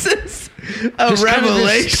eating it. This is a Just kind of this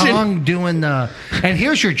revelation. tongue doing the. And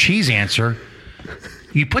here's your cheese answer.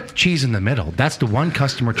 You put the cheese in the middle. That's the one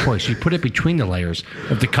customer choice. You put it between the layers.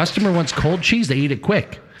 If the customer wants cold cheese, they eat it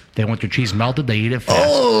quick. They want their cheese melted, they eat it fast.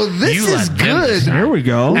 Oh, this You is let them good. decide. There we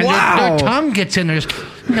go. And Wow. their tongue gets in there.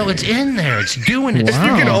 No, it's in there. It's doing it. You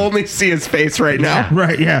can only see his face right now.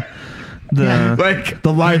 Right, yeah.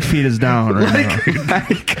 The live feed is down right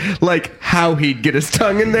now. Like how he'd get his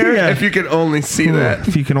tongue in there Yeah. if you could only see that.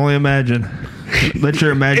 If you can only imagine. Let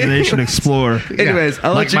your imagination explore. Anyways,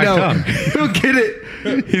 I'll like let you my know. tongue. He'll get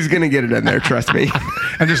it. He's going to get it in there, trust me.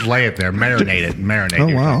 And just lay it there. Marinate it. Marinate Oh,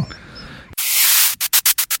 your wow. tongue.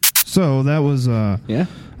 So that was Yeah.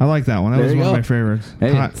 I like that one. That There was you one of go. my favorites.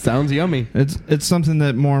 Hey, Hot- it sounds yummy. It's something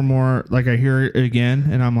that more and more, like, I hear it again,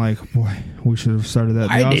 and I'm like, boy, we should have started that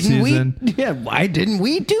in the off season. Why didn't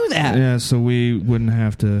we do that? Yeah, so we wouldn't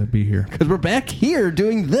have to be here. Because we're back here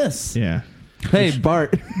doing this. Yeah. Hey,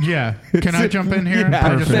 Bart. Yeah. Can I jump in here?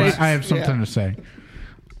 Yeah, I have something to say.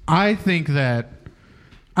 I think that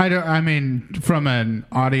I mean, from an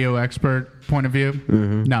audio expert point of view,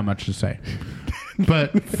 not much to say.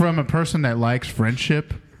 But from a person that likes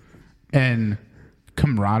friendship and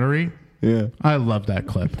camaraderie, Yeah. I love that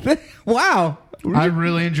clip. Wow. I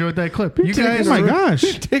really enjoyed that clip. You guys, Oh my gosh.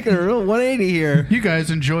 You're taking a real 180 here. you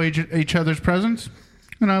guys enjoy each other's presence,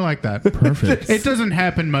 and I like that. Perfect. It doesn't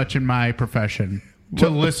happen much in my profession to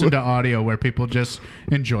listen to audio where people just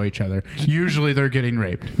enjoy each other. Usually they're getting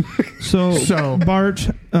raped. So Bart,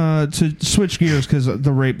 to switch gears, because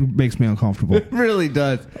the rape makes me uncomfortable. It really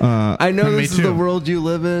does. I know me this is too. the world you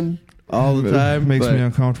live in all the time. It makes but me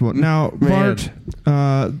uncomfortable. Now, Man.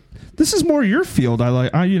 Bart, this is more your field.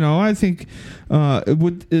 I think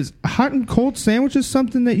is hot and cold sandwiches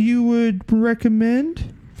something that you would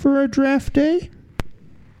recommend for a draft day?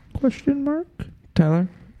 Question mark. Tyler,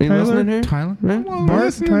 are you Tyler? listening here? Tyler?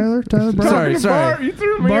 Bart, Tyler, Bart. Sorry. Bart, you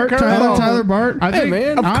threw me Bart, a Tyler, curveball. Tyler, Bart. I think,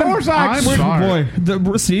 man, of course I'm I- sorry. Boy,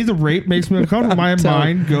 the rape makes me uncomfortable. My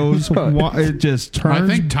mind goes, it just turns.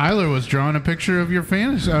 I think Tyler was drawing a picture of your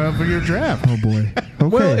fantasy of your draft. Oh boy. Okay.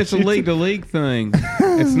 Well, it's a league to league thing.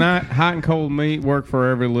 It's not hot and cold meat work for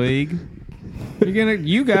every league.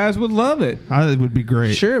 You guys would love it. It would be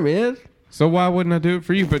great. Sure, man. So why wouldn't I do it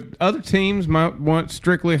for you? But other teams might want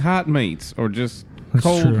strictly hot meats or just That's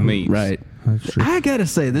cold true. meats. That's true. I gotta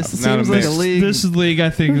say, this Not seems a like mix. a league. This league, I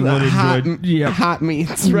think, would hot, enjoy. hot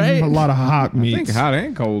meats, right? A lot of hot I think meats. hot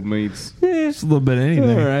and cold meats. Just a little bit of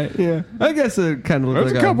anything. All right, yeah. I guess it kind of looks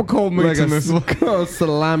There's like a couple cold meats in this one.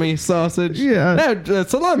 salami sausage. Yeah.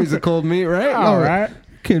 Salami's a cold meat, right? All right.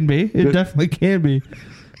 Can be. It definitely can be.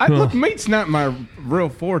 Look, meat's not my real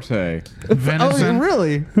forte. Venison. Oh,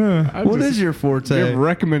 really? What is your forte? Give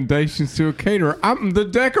recommendations to a caterer. I'm the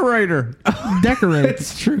decorator. Decorate.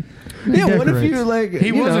 It's true. Yeah, what if decorates. you like?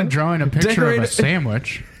 He wasn't drawing a picture of decorate a it.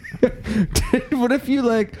 sandwich. What if you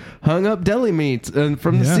like hung up deli meats and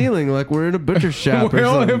from the Yeah. ceiling like we're in a butcher shop or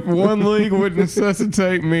Well, something? if one league would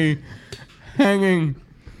necessitate me hanging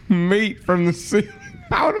meat from the ceiling,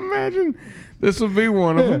 I would imagine this would be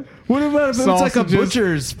one of them. What about if it's like a Sausages.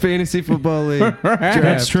 butcher's fantasy football league?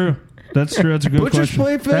 That's true. That's true. That's a good Butchers question.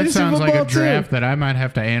 play That fantasy sounds like football a draft too. that I might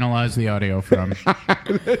have to analyze the audio from.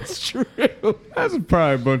 That's true. That's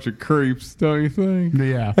probably a bunch of creeps, don't you think?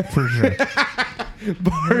 Yeah, for sure.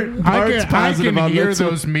 Bart's I positive can on hear this one.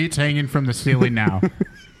 those meats hanging from the ceiling now.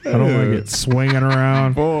 I don't like it swinging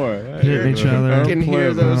around, Boy, hitting each other. I can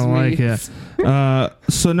hear those I don't like meats.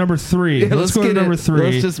 it. So number 3. Yeah, let's go to get number it. 3.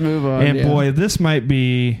 Let's just move on. And yeah. boy, this might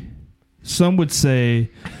be, some would say,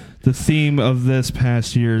 the theme of this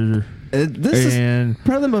past year. This And is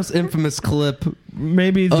probably the most infamous clip.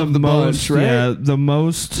 maybe the, of the most, bunch, right? yeah, the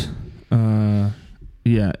most,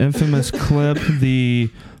 infamous clip.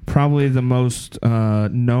 Probably the most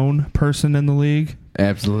known person in the league.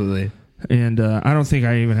 Absolutely. And I don't think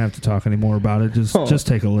I even have to talk anymore about it. Just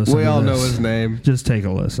take a listen. We to all know this. his name. Just take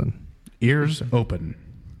a listen. Ears open.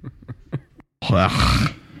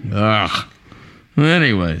 Ugh.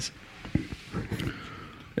 Anyways,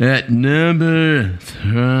 at number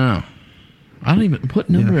 3. I don't even what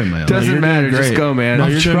number am I on? Doesn't you're matter. doing Just great. go, man. No,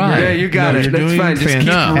 I'm you're doing trying. great. Yeah, you got No, it. you're That's doing fine. Just keep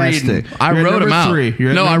fantastic. reading. I You're at wrote them number out. 3. You're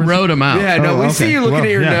at No, I number wrote them out. Yeah, no, we okay. see you looking Well, at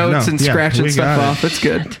your yeah, notes no, and yeah, scratching we stuff got it. off. That's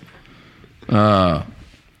good.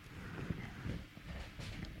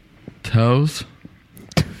 Toes.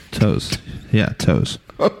 Toes. Yeah, toes.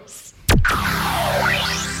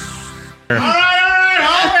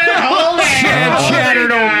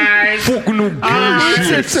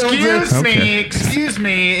 Excuse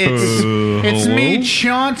me. It's me,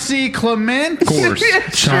 Chauncey Clement. Of course.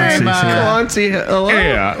 Chauncey's here. Chauncey, hello?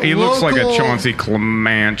 Yeah, he looks like a Local- Chauncey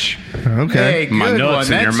Clemente. Okay. Hey, My good nuts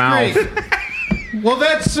one. in your That's mouth. great. Well,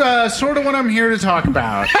 that's sort of what I'm here to talk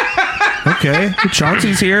about. Okay.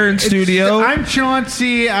 Chauncey's here in studio. I'm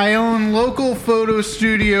Chauncey. I own local photo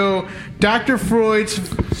studio, Dr. Freud's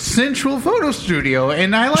Central Photo Studio,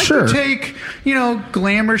 and I like Sure. to take,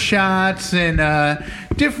 glamour shots and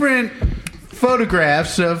different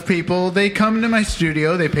photographs of people. They come to my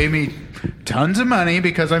studio. They pay me tons of money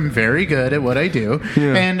because I'm very good at what I do,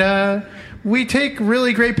 and we take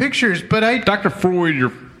really great pictures. But Dr. Freud,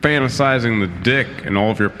 you're fantasizing the dick in all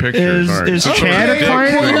of your pictures. Is All right. Chad a Dick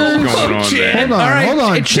client of things yours? going on there. Hold on, right, hold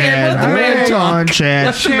on, hey, Chad, let the man Hold talk. on, Chad.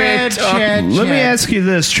 Let the man talk. Let me ask you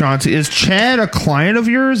this, Chauncey. Is Chad a client of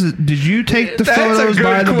yours? Did you take the That's a photos good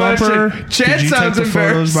by the question. bumper? Chad Did you sounds take the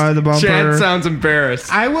photos embarrassed. by the bumper? Chad sounds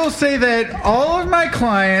embarrassed. I will say that all of my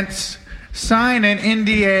clients sign an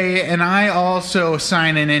NDA, and I also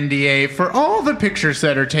sign an NDA for all the pictures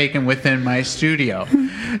that are taken within my studio.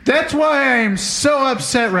 That's why I'm so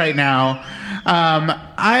upset right now.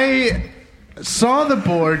 I saw the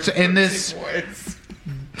boards, and this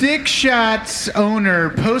Dick Shots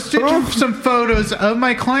owner posted some photos of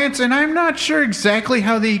my clients, and I'm not sure exactly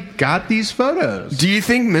how they got these photos. Do you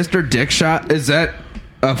think Mr. Dickshot, is that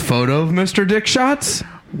a photo of Mr. Dickshots?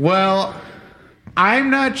 Well, I'm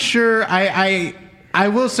not sure. I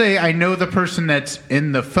will say I know the person that's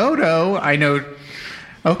in the photo. I know.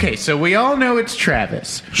 Okay, so we all know it's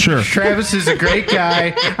Travis. Sure. Travis is a great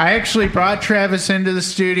guy. I actually brought Travis into the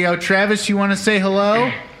studio. Travis, you want to say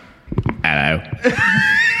hello? Hello.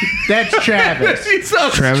 That's Travis. He's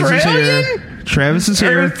Travis is here. Travis is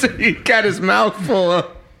here. He got his mouth full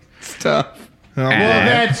of stuff. Well,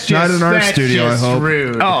 that's just, Not in our that's studio, I just hope.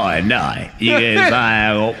 rude. Oh, no. You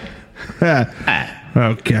guys,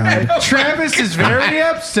 Oh God. Travis is very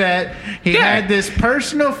upset. He had this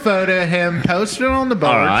personal photo of him posted on the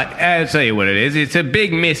board. all right. I'll tell you what it is. It's a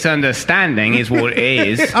big misunderstanding, is what it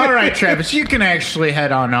is. All right, Travis, you can actually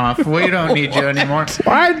head on off. We don't need you anymore.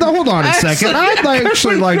 Hold on a second. I'd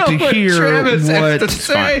actually like to hear Travis has to what.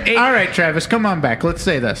 say. All right, Travis, come on back. Let's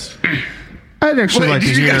say this. I'd actually like to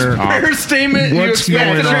Did you guys hear. prepare a statement? What's You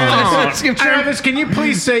going expect on? Travis, can you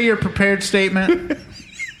please say your prepared statement?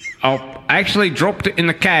 I actually dropped it in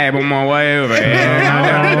the cab on my way over here.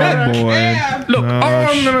 Oh boy. Look, all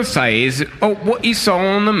I'm going to say is what you saw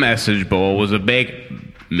on the message board was a big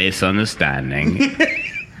misunderstanding.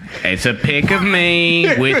 It's a pic of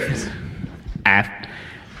me with...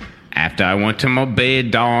 After I went to my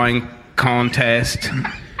beard dyeing contest,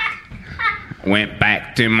 went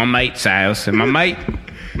back to my mate's house, and my mate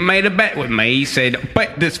made a bet with me. He said, I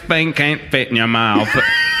bet this thing can't fit in your mouth.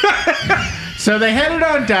 So they headed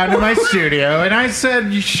on down to my studio, and I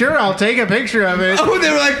said, sure, I'll take a picture of it. Oh,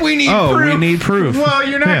 they were like, we need Oh, proof. we need proof. Well,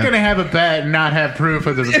 you're not Yeah. going to have a bet and not have proof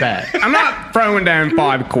of the bet. I'm not throwing down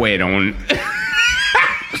 £5 on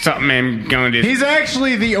something I'm going to... He's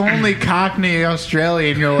actually the only Cockney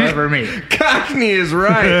Australian you'll ever meet. Cockney is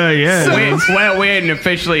right. Well, we hadn't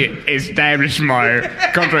officially established my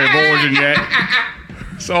country of origin yet.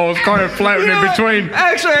 So I was kind of floating in between.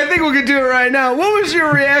 Actually, I think we could do it right now. What was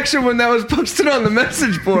your reaction when that was posted on the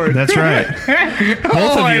message board? That's right.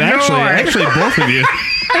 Both of you, actually, both of you.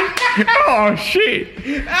 Oh, shit.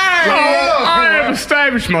 I have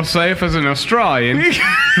established myself as an Australian.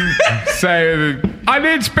 So I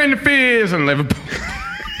did spend a few years in Liverpool.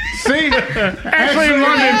 See? Actually,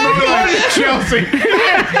 London, Chelsea.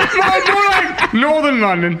 More like Northern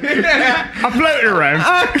London. I floated around.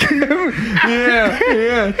 Yeah.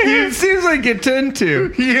 It seems like you tend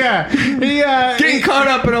to. Yeah. Getting caught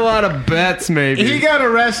up in a lot of bets, maybe. He got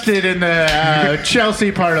arrested in the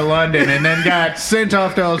Chelsea part of London and then got sent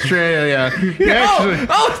off to Australia.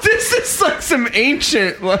 This is like some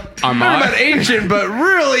ancient, not not ancient, but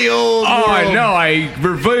really old. I know. I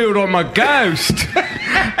revealed on my ghost.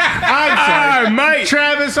 I'm sorry. Oh, mate.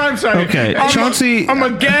 Travis, I'm sorry. Okay, Chauncey. I'm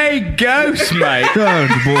a gay ghost, mate. Oh,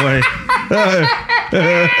 boy.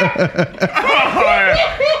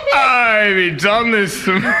 I've done this.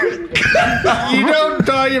 You don't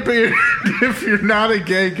die if you're not a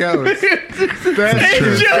gay ghost. That's true.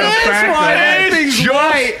 That's why everything's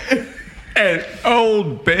white. An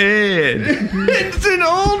old bed. It's an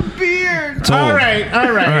old beard. All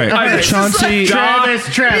right. Chauncey.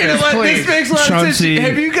 Travis, You know what? please. This makes a lot of Chauncey. sense.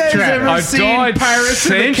 Have you guys Travis. ever I seen died Pirates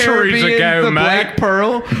of the centuries Caribbean, ago, The mate. Black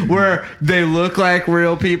Pearl, where they look like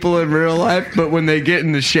real people in real life, but when they get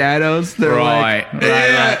in the shadows, they're Right. like,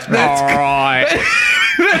 yeah, that's all right.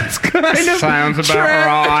 that's kind of Sounds about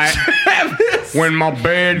right. Travis. When my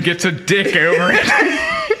bed gets a dick over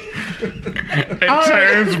it, it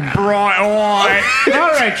turns bright white. All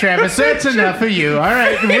right, Travis, that's enough of you. All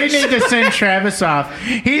right, we need to send Travis off.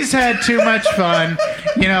 He's had too much fun.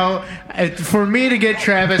 You know, for me to get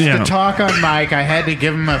Travis to talk on mic, I had to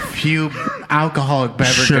give him a few alcoholic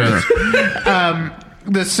beverages. Sure.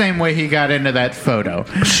 The same way he got into that photo.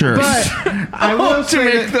 Sure. But I will to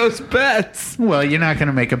make those bets. Well, you're not going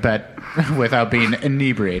to make a bet without being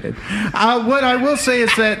inebriated. What I will say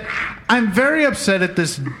is that I'm very upset at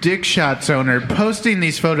this Dick Shots owner posting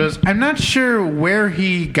these photos. I'm not sure where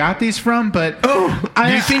he got these from, but Do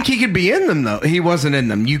you think he could be in them, though? He wasn't in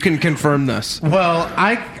them. You can confirm this. Well,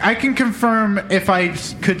 I can confirm if I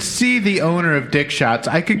could see the owner of Dick Shots.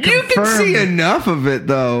 I could confirm. You can see enough of it,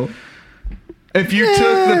 though. If you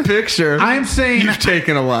took the picture, I'm saying you've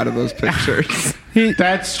taken a lot of those pictures.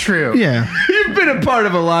 That's true. Yeah. You've been a part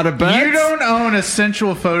of a lot of bets. You don't own a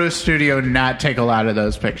sensual photo studio, not take a lot of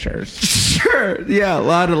those pictures. Sure. Yeah, a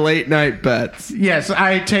lot of late night bets. Yes,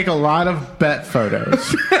 I take a lot of bet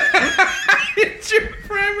photos. It's your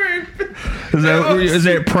primary. Is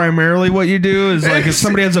that primarily what you do? Is like if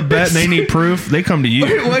somebody has a bet and they need proof, they come to you.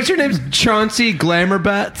 Wait, what's your name? Chauncey Glamour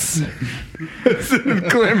Bets?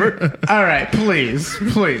 Glamour. All right, please.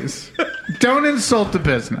 Don't insult the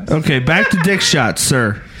business. Okay, back to Dick Shots,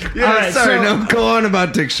 sir. Yeah, All right, sorry, so- no, go on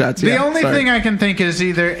about Dick Shots. The only thing I can think is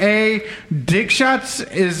either A, Dick Shots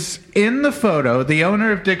is in the photo, the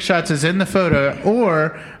owner of Dick Shots is in the photo,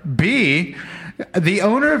 or B, the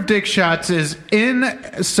owner of Dick Shots is in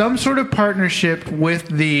some sort of partnership with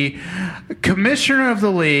the commissioner of the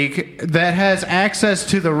league that has access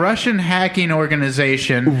to the Russian hacking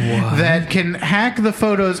organization that can hack the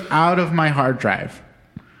photos out of my hard drive.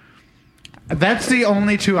 That's the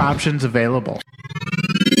only two options available.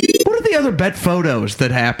 What are the other bet photos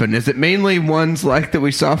that happen? Is it mainly ones like that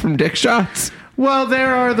we saw from Dick Shots? Well,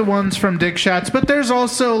 there are the ones from Dick Shots, but there's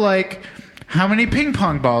also like, how many ping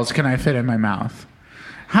pong balls can I fit in my mouth?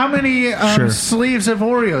 How many sleeves of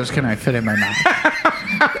Oreos can I fit in my mouth?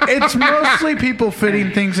 It's mostly people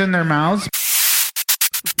fitting things in their mouths.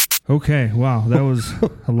 Okay, wow, that was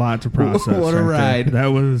a lot to process. What a right ride. there. That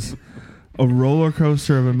was a roller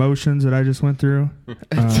coaster of emotions that I just went through.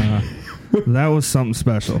 That was something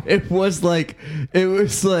special. It was like,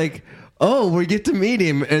 oh, we get to meet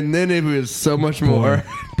him, and then it was so much more.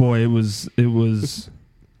 Boy, it was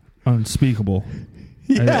unspeakable.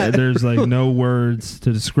 Yeah. There's like no words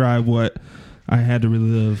to describe what I had to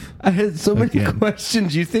relive. I had so many Again.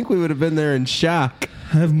 questions. You think we would have been there in shock,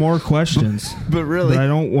 I have more questions, but really, but I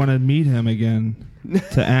don't want to meet him again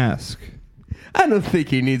to ask. I don't think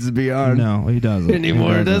he needs to be on No, he doesn't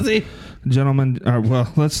anymore, He doesn't. does he? Gentlemen,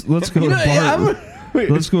 well, let's go to Bart.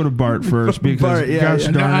 Let's go to Bart first because Bart, yeah, gosh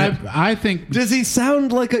yeah. darn it. I think Does he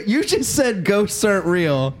sound like a... You just said ghosts aren't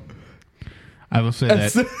real. I will say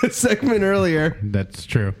That's that a segment earlier. that's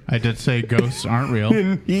true. I did say ghosts aren't real.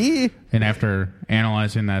 And after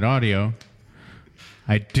analyzing that audio,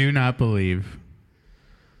 I do not believe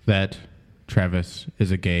that Travis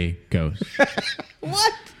is a gay ghost.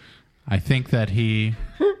 What? I think that he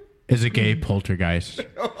is a gay poltergeist.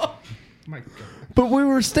 But we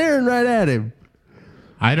were staring right at him.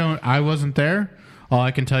 I wasn't there. All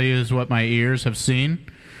I can tell you is what my ears have seen.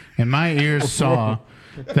 And my ears saw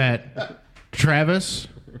that Travis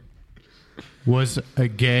was a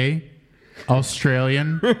gay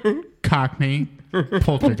Australian Cockney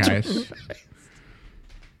poltergeist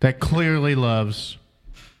that clearly loves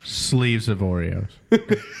sleeves of Oreos.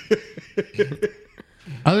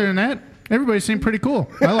 Other than that, everybody seemed pretty cool.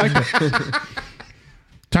 I liked it.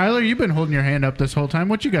 Tyler, you've been holding your hand up this whole time.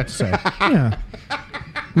 What you got to say? Yeah.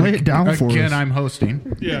 Lay it down for us. Again, I'm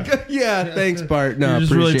hosting. Yeah, thanks, Bart. No, You're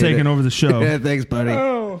just really appreciate taking it. over the show. Yeah, thanks, buddy.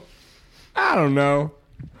 Oh, I don't know.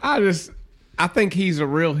 I think he's a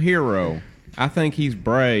real hero. I think he's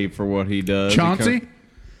brave for what he does. Chauncey?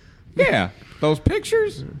 Yeah, those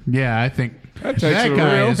pictures. Yeah, I think That takes that a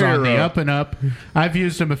guy real is on the hero. up and up. I've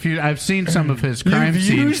used him I've seen some of his crime You've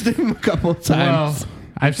scene. used him a couple Well, times.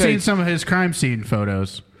 I've seen some of his crime scene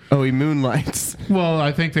photos. Oh, he moonlights. Well,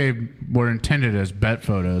 I think they were intended as bet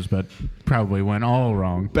photos, but probably went all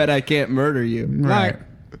wrong. Bet I can't murder you. Right.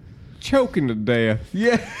 Like choking to death.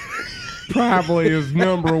 Yeah. Probably is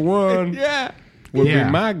number one. Yeah. Would Yeah.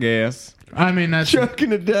 be my guess. I mean, that's Choking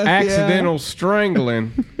to death. Accidental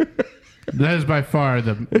strangling. that is by far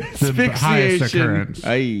the highest Asphyxiation. occurrence.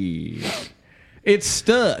 Hey, it's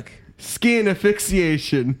stuck. Skin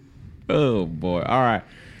asphyxiation. Oh boy! All right.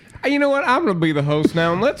 You know what? I'm going to be the host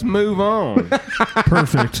now, and let's move on.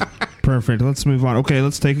 Perfect. Let's move on. Okay,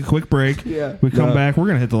 let's take a quick break. Yeah. We come No. back. We're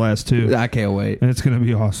going to hit the last two. I can't wait. And it's going to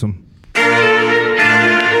be awesome.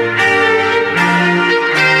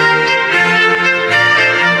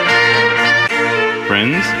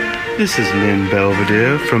 Friends, this is Lynn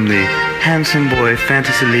Belvedere from the Handsome Boy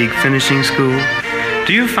Fantasy League Finishing School.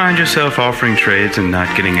 Do you find yourself offering trades and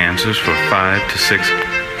not getting answers for 5 to 6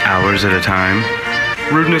 hours at a time?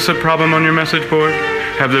 Rudeness a problem on your message board?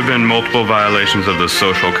 Have there been multiple violations of the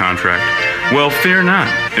social contract? Well, fear not.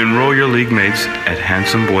 Enroll your league mates at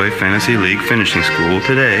Handsome Boy Fantasy League Finishing School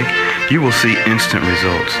today. You will see instant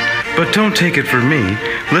results. But don't take it from me.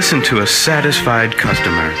 Listen to a satisfied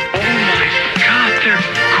customer.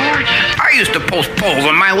 I used to post polls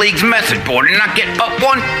on my league's message board and not get up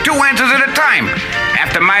 1, 2 answers at a time.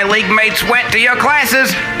 After my league mates went to your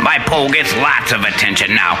classes, my poll gets lots of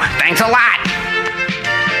attention now. Thanks a lot.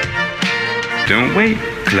 Don't wait.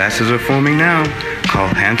 Classes are forming now. Call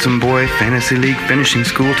Handsome Boy Fantasy League Finishing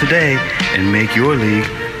School today and make your league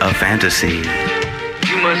a fantasy.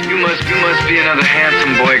 You must be another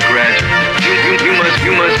handsome boy graduate.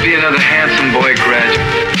 You must be another handsome boy graduate.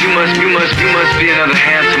 You must be another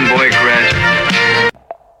handsome boy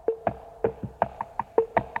graduate.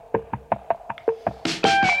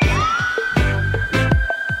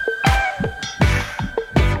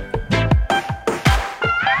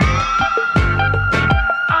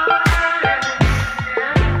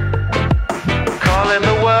 Calling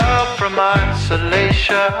the world from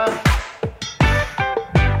isolation.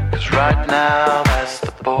 Right now, that's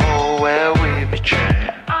the ball where we be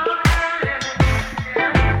trained.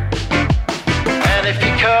 And if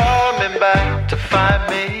you're coming back to find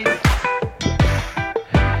me,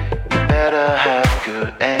 you better have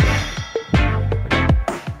good aim.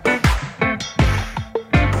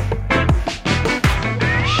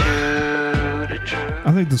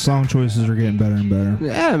 I think the song choices are getting better and better.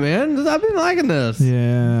 Yeah, man. I've been liking this.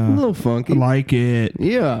 Yeah. A little funky. Like it.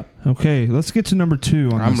 Yeah. Okay, let's get to number 2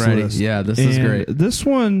 on I'm this ready. list. Yeah, this is And great. This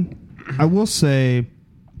one, I will say,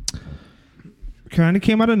 kind of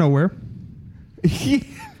came out of nowhere.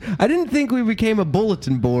 I didn't think we became a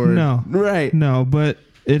bulletin board. No. Right. No, but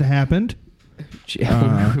it happened. We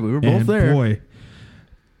were both and there. Boy,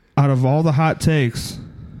 out of all the hot takes,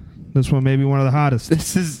 this one may be one of the hottest.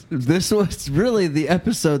 This was really the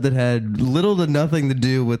episode that had little to nothing to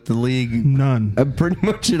do with the league. None. Pretty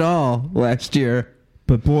much at all last year.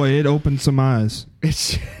 But boy, it opened some eyes.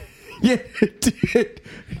 Yeah, it did.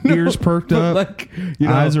 Ears perked up. Like,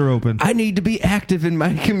 eyes are open. I need to be active in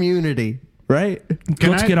my community. Right?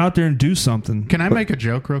 Let's get out there and do something. Can I make a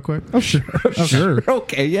joke real quick? Oh, sure. Sure.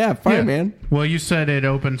 Okay, yeah, fine, Yeah. man. Well, you said it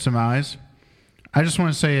opened some eyes. I just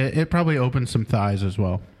want to say it probably opened some thighs as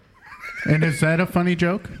well. And is that a funny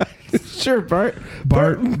joke? Sure, Bart.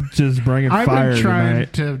 Bart just bringing I've fire been trying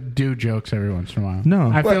tonight. to do jokes every once in a while.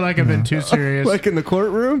 No. I feel like I've been too serious. Like in the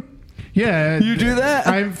courtroom? Yeah. You do that?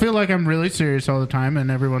 I feel like I'm really serious all the time,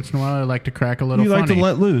 and every once in a while I like to crack a little You like funny. to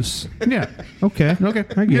let loose. Yeah. Okay. Okay.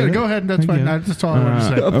 I get it. Go ahead. That's I fine. get it. That's all I want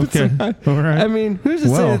to say. Okay. All right. I mean, who's to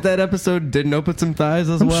say Well. that episode didn't open some thighs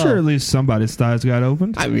as I'm well? sure at least somebody's thighs got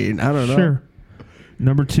opened. I mean, I don't know. Sure.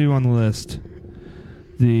 Number 2 on the list,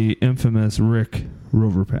 the infamous Rick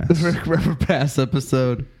Roverpass. The Rick Rubber Pass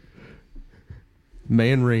episode.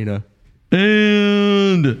 Man Rena.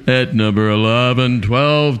 And at number 11,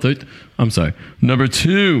 12, 13, I'm sorry, number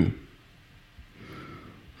 2,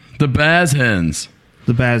 the Baz Hens.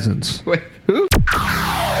 The Bazins. Wait, who?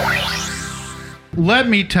 Let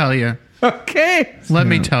me tell you. Okay. Let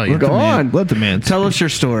me tell you. Go on. Let the man tell us your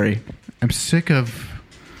story. I'm sick of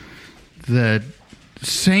the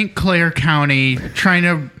St. Clair County trying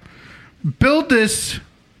to build this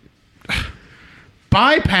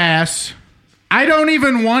bypass. I don't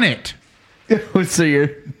even want it. So you're...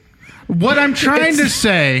 What I'm trying to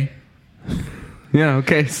say... Yeah,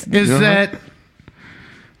 okay. Is that...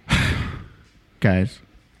 Guys.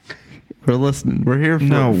 We're listening. We're here for,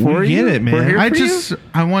 No, for we you. get it, man. We're here I for just... you.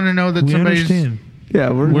 I want to know that We somebody's... understand. Yeah,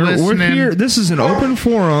 We're listening. here. This is an open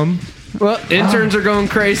forum. Well, interns are going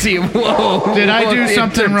crazy. Whoa. Did I do The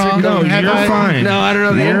something interns wrong? are going- No, you're fine. No, I don't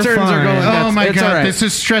know. The You're interns fine. are going. Oh my it's all God, right. this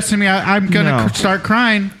is stressing me out. I'm going to No. start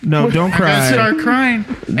crying. No, don't I'm cry. going to start crying.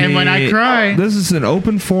 And when I cry... This is an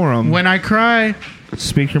open forum. When I cry...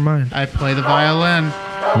 Speak your mind. I play the violin.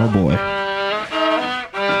 Oh, boy.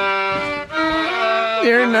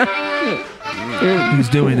 You're not. He's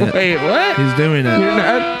doing it. Wait, what? He's doing it. You're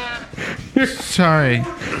not. Sorry.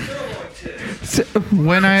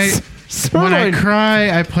 When I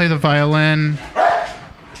cry, I play the violin.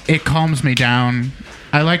 It calms me down.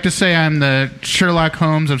 I like to say I'm the Sherlock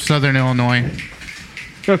Holmes of Southern Illinois.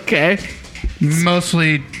 Okay.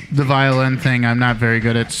 Mostly the violin thing. I'm not very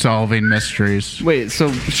good at solving mysteries. Wait,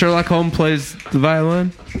 so Sherlock Holmes plays the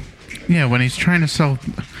violin? Yeah, when he's trying to solve...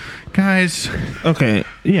 Guys... Okay,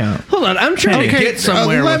 yeah. Hold on, I'm trying to get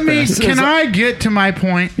somewhere let with me... this. Can I get to my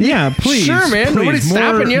point? Yeah, please. Sure, man. Please. Nobody's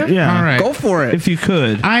stopping you. Yeah. All right. Go for it. If you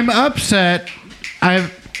could. I'm upset.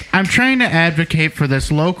 I'm trying to advocate for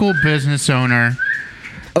this local business owner.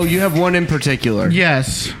 Oh, you have one in particular.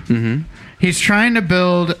 Yes. Mm-hmm. He's trying to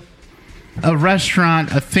build a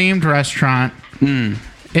restaurant, a themed restaurant.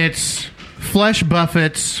 It's Flesh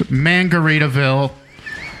Buffett's Margaritaville.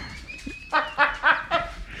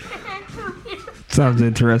 Sounds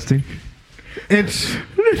interesting. It's...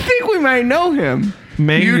 I think we might know him.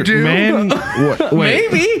 You do?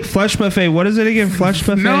 Wait. Maybe. Flesh Buffet. What is it again? Flesh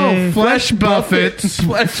Buffet? No, Flesh Buffett's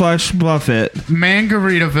Flesh Buffet.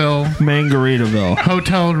 Margaritaville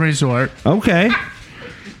Hotel and Resort. Okay.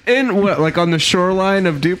 In what, like on the shoreline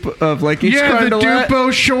of like East Yeah, the Carondelet?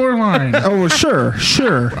 Dupo shoreline. Oh, well,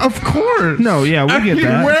 sure. Of course. No, yeah, we get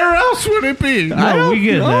that. Where else would it be? No, we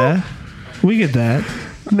get that. We get that.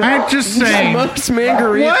 I'm just saying. Most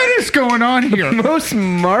Margarita. What is going on here? Most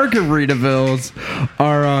Margaritavilles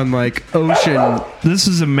are on like ocean. This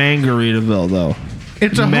is a Margaritaville, though.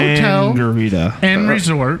 It's a hotel Margarita. and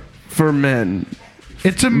resort for men.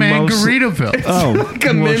 It's a Margaritaville. Oh, like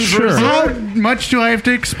a men's sure. resort. How much do I have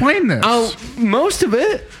to explain this? Oh, most of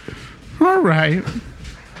it. All right.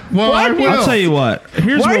 Well, What? I will. I'll tell you what.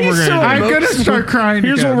 Here's Why what are you we're so gonna do. I'm gonna emotional? start crying.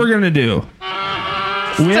 Here's again. what we're gonna do.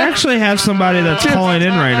 We actually have somebody that's calling in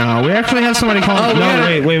right now. We actually have somebody calling.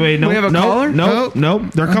 Wait. No, we have a no, caller?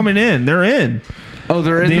 Nope. They're coming in. They're in. Oh,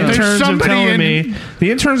 they're in. The there. interns are somebody telling in- me.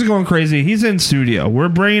 The interns are going crazy. He's in studio. We're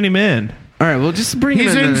bringing him in. All right, well, just bring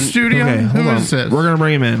He's him in then. studio. Okay, hold Who on. is this? We're gonna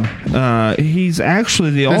bring him in. He's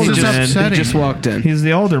actually the This is alderman. upsetting. He just walked in. He's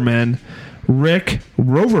the alderman, Rick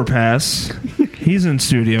Roverpass. He's in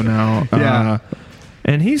studio now. Yeah.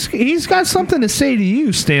 And he's got something to say to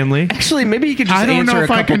you, Stanley. Actually, maybe you could just I don't answer know a if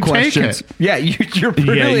I couple can take questions. it. Yeah, you're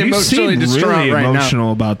really Yeah, you emotionally seem distraught really right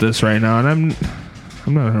emotional about this right now, and I'm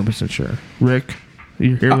not 100% sure. Rick, are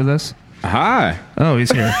you here with us? Hi. Oh,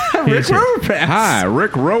 he's here. Rick Roverpass. Hi,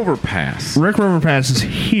 Rick Roverpass. Rick Roverpass is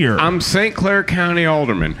here. I'm St. Clair County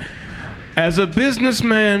Alderman. As a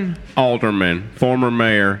businessman, alderman, former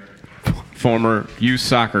mayor, former youth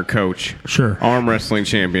soccer coach, Sure. arm wrestling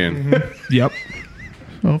champion. Yep.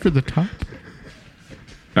 Over the top.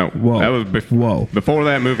 No, Whoa. that was before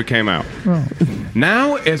that movie came out. Oh.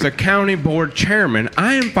 Now, as a county board chairman,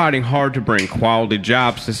 I am fighting hard to bring quality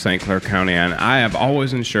jobs to St. Clair County, and I have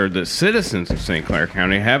always ensured that citizens of St. Clair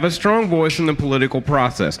County have a strong voice in the political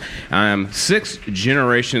process. I am sixth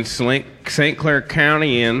generation St. Clair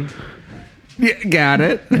Countyan. Yeah, got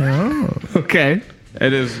it. Oh. Okay.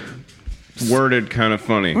 It is worded kind of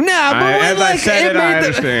funny. No, but as I said it, I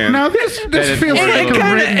understand. Now this That feels it's like worded a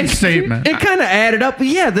little- written statement. It kind of added up. But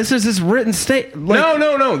yeah, this is his written statement.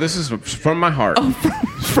 No. This is from my heart.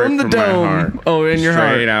 From the my dome. heart. Oh, in your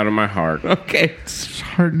Straight heart. out of my heart. Okay.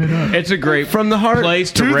 Harden it up. It's a great From the heart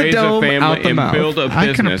place to to the raise dome, a out family the and mouth. build a I can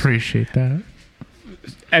business. appreciate that.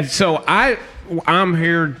 And so I'm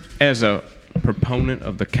here as a proponent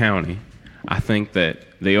of the county. I think that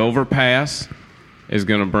the overpass is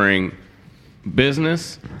going to bring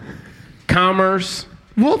business, commerce,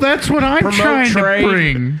 Well, that's what I'm promote trying trade. to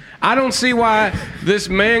bring. I don't see why this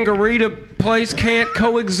Mangarita place can't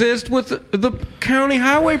coexist with the county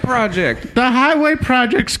highway project. The highway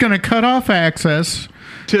project's going to cut off access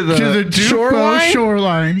to the Duplo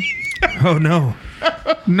shoreline. Oh no!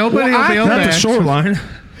 Nobody will be able to Not the access. shoreline.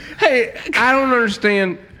 Hey, I don't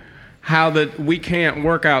understand how that we can't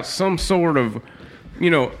work out some sort of,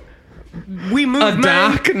 we move a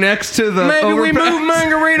dock next to the maybe we overpass. move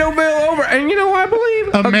Margaritaville over, and I believe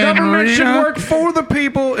A government should Mangarita? work for the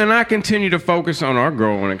people, and I continue to focus on our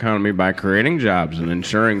growing economy by creating jobs and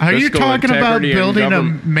ensuring. Are you fiscal talking about integrity and building a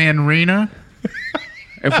government- manrina?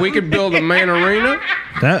 If we could build a man arena,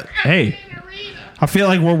 Hey, I feel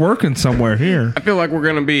like we're working somewhere here. I feel like we're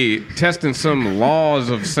going to be testing some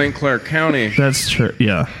laws of St. Clair County. That's true.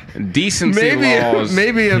 Yeah. Decency laws.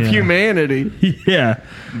 Maybe of humanity. Yeah.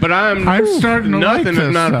 But I'm starting to nothing like if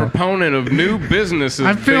this, not a though. proponent of new businesses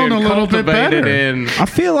I'm feeling being a little bit cultivated better. in I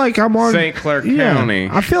feel like I'm on St. Clair yeah, County.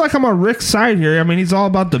 I feel like I'm on Rick's side here. I mean, he's all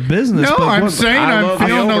about the business. No, but I'm what- saying I I'm love the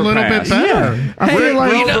feeling a little bit overpass. better. Yeah. I feel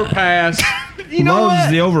like overpass. You know loves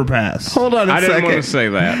what? the overpass. Hold on a I didn't second. want to say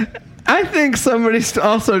that. I think somebody's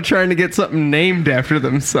also trying to get something named after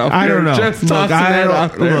themselves. I don't They're know. Just Look, tossing that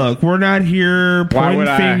out there. look, we're not here Why would pointing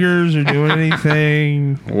I? fingers or doing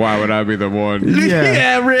anything. Why would I be the one?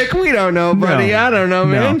 Yeah. Rick, we don't know, buddy. No. I don't know,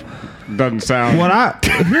 No. man. Doesn't sound.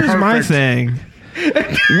 Here's my thing.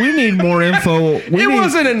 We need more info. It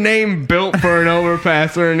wasn't a name built for an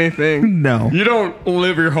overpass or anything. No. You don't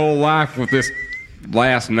live your whole life with this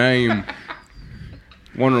last name.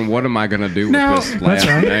 Wondering what am I going to do with Now- this last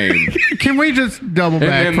name? Can we just double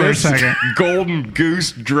back And for then a this second? golden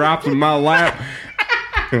goose drops in my lap.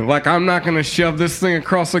 Like I'm not going to shove this thing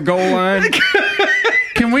across the goal line.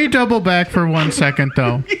 Can we double back for 1 second,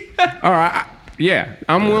 though? All right. Yeah,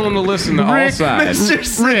 I'm willing to listen to all Rick,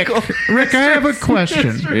 sides. Rick, I have a question.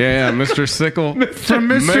 Yeah, Mr. Sickle. From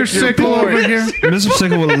Make Mr. your Sickle point. over here. Mr.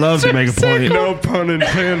 Sickle would love to make a point. No pun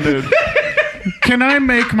intended. Can I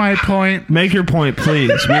make my point? Make your point,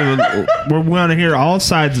 please. We want to hear all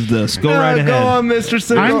sides of this. Go right ahead. Go on, Mr.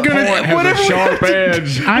 Sickle. I'm gonna- Point has a sharp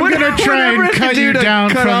edge. I'm going to try and cut you down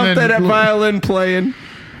cut from off the... that violin playing.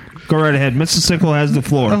 Go right ahead. Mr. Sickle has the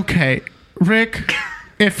floor. Okay, Rick,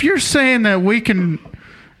 if you're saying that we can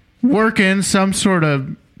work in some sort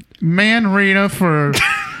of man-rena for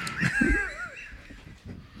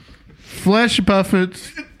Flesh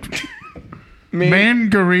Buffett's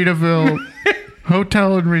Mangaritaville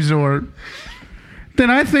Hotel and Resort, then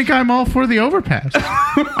I think I'm all for the overpass.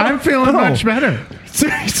 I'm feeling much better.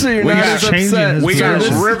 So you're We not got as changing upset. his We got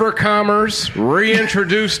position. river commerce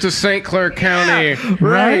reintroduced to St. Clair County.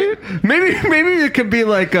 Right? Maybe it could be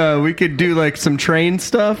like we could do like some train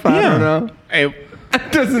stuff. I don't know. Hey,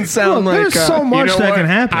 It doesn't sound Look, like there's so much you know that what? can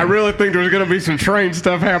happen. I really think there's going to be some train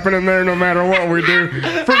stuff happening there no matter what we do.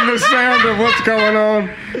 From the sound of what's going on.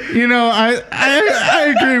 You know,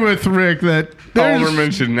 I agree with Rick that there's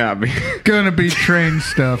Alderman should not be. going to be train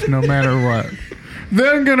stuff no matter what.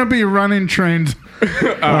 They're going to be running trains in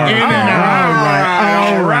and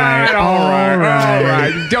out. All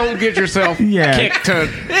right. Don't get yourself Yeah. kicked to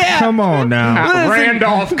Come on now.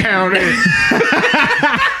 Randolph County.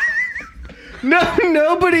 No,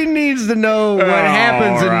 nobody needs to know what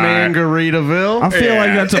happens in Mangaritaville. I feel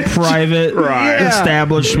like that's a private Right.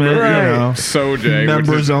 establishment, you know. Sojay.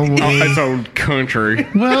 Members only. Its own country.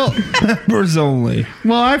 Well, Members only.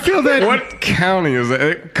 I feel that What county is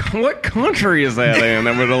that? What country is that in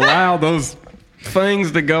that would allow those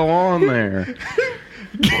things to go on there?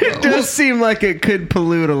 It does seem like it could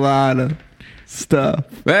pollute a lot of stuff.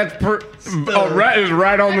 That's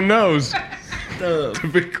right on the nose. To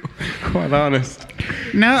be quite honest,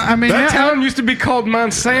 that town used to be called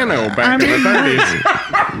Monsanto back in the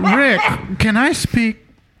 30s. Rick, can I speak?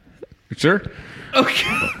 Sure.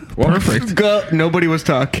 Okay. Well, Perfect. Go. Nobody was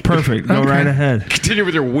talking. Perfect. Go right ahead. Continue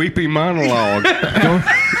with your weepy monologue.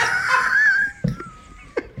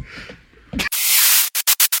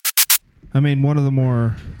 I mean, one of the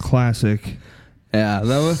more classic Yeah,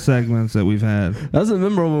 that was segments that we've had. that was a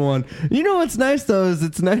memorable one. You know what's nice though is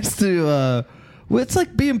it's nice to it's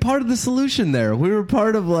like being part of the solution there. We were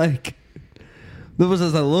part of like there was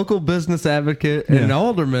as a local business advocate and an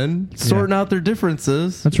alderman sorting out their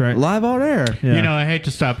differences. That's right. Live on air. Yeah. You know, I hate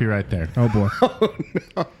to stop you right there. Oh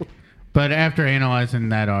boy. But after analyzing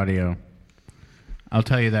that audio, I'll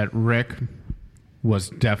tell you that Rick was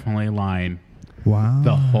definitely lying Wow.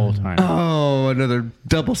 the whole time. Oh, another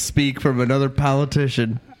double speak from another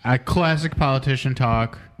politician. A classic politician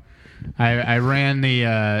talk. I ran the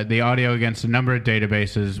audio against a number of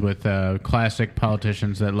databases with classic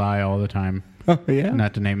politicians that lie all the time. Oh yeah.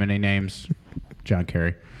 Not to name any names. John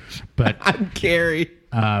Kerry. But I'm Kerry.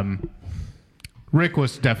 Rick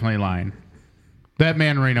was definitely lying. That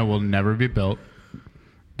Man Marino will never be built.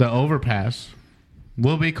 The overpass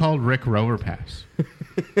will be called Rick Roverpass.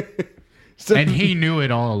 And he knew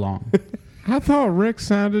it all along. I thought Rick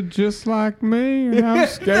sounded just like me, and I'm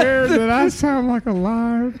scared that I sound like a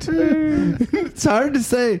liar too. It's hard to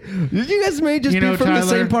say. You guys may just You be know, from the Tyler-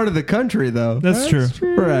 same part of the country, though. That's true.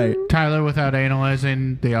 Right. Tyler, without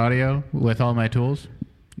analyzing the audio with all my tools,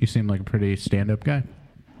 you seem like a pretty stand-up guy.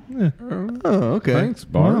 Oh, okay. Thanks,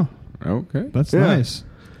 Bart. Wow. Okay. That's Yeah. nice.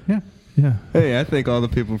 Yeah. Yeah. Hey, I think all the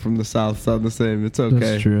people from the South sound the same. It's okay.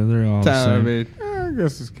 That's true. They're all the Tyler, I same. mean, I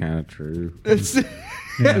guess it's kind of true. it's,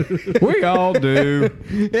 We all do.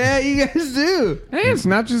 yeah, you guys do. And it's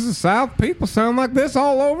not just the South. People sound like this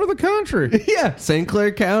all over the country. Yeah, St.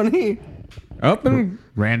 Clair County, Up in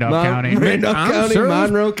Randolph County. Randolph I'm County, sure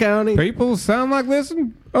there's Monroe County. people sound like this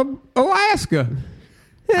in Alaska.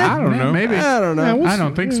 I don't know. Maybe. I don't know. I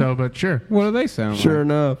don't think so, but sure. What do they sound Sure like?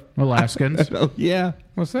 enough. Alaskans. Oh, yeah,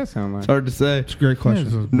 What's that sound like? it's hard to say. It's a great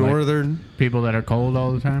question. Northern, People that are cold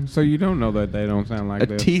all the time. So you don't know that they don't sound like a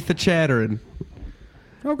this. teeth a chattering.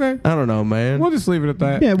 Okay. I don't know, man. We'll just leave it at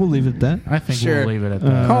that. Yeah, we'll leave it at that. I think Sure. we'll leave it at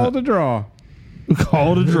that. Call it a draw.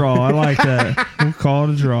 Call it a draw. I like that. We'll call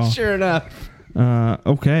it a draw. Sure enough.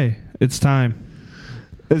 Okay, it's time.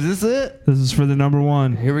 Is this it? This is for the number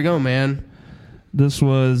one. Here we go, man. This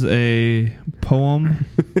was a poem,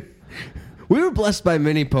 We were blessed by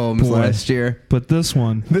many poems Boy. last year. but this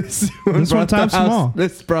one, This one This one brought the times them all. house.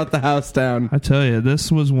 This brought the house down. I tell you,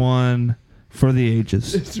 this was one for the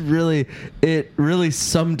ages. It really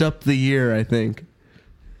summed up the year, I think.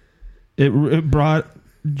 It brought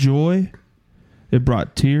joy. It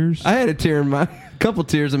brought tears, I had a couple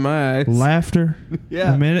tears in my eyes. laughter.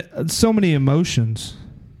 Yeah. I mean, so many emotions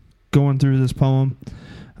going through this poem.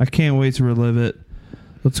 I can't wait to relive it.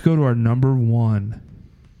 Let's go to our number one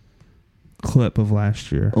clip of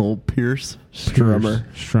last year. Old Pierce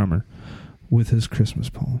Strummer. Strummer with his Christmas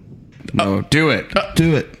poem. No, do it.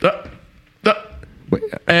 Do it.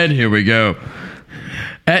 And here we go.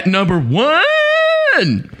 At number one,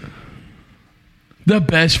 the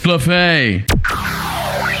best fluffy.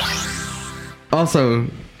 Also,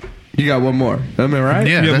 you got one more. Am I right?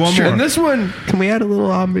 Yeah, that's true. And this one, can we add a little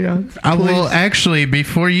ambiance? Well, actually,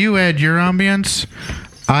 before you add your ambience,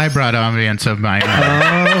 I brought ambience of my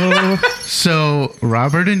own. So,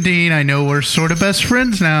 Robert and Dean, I know we're sort of best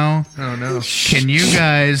friends now. Oh, no. Can you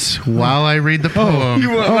guys, while I read the poem,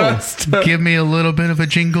 You want us to... give me a little bit of a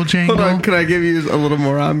jingle jangle? Hold on, can I give you a little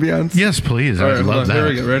more ambiance? Yes, please. All I right, would hold love on. that. Here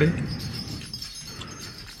we go. Ready?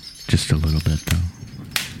 Just a little bit, though.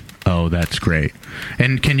 Oh, that's great.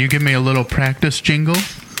 And can you give me a little practice jingle?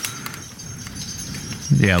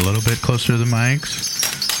 Yeah, a little bit closer to the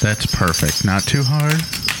mics. That's perfect. Not too hard.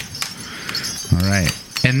 All right.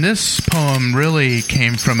 And this poem really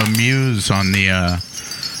came from a muse on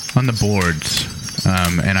the boards.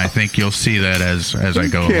 And I think you'll see that as I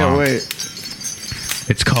go along. Can't wait.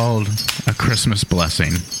 It's called A Christmas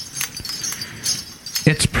Blessing.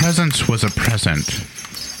 Its presence was a present.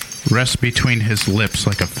 Rest between his lips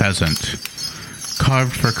like a pheasant.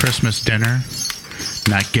 Carved for Christmas dinner,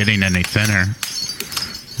 not getting any thinner.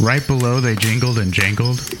 Right below they jingled and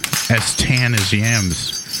jangled, as tan as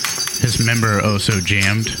yams. His member oh so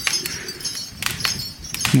jammed.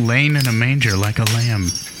 Laying in a manger like a lamb.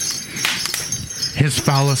 His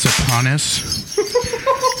phallus upon us.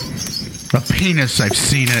 A penis, I've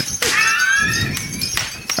seen it.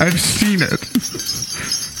 I've seen it.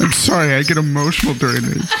 I'm sorry, I get emotional during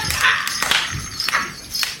these.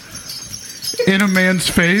 In a man's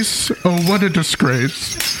face, oh what a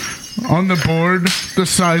disgrace. On the board, the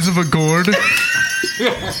size of a gourd.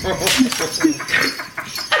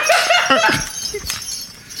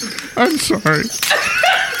 I'm sorry.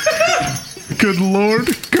 Good Lord,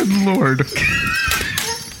 good Lord.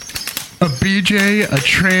 A BJ, a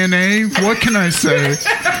Tran A, what can I say?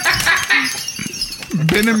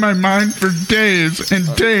 Been in my mind for days and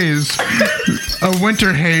days. A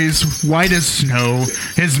winter haze, white as snow,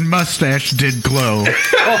 his mustache did glow.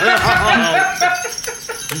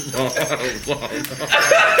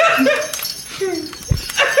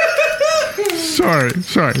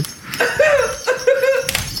 Sorry.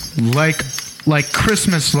 Like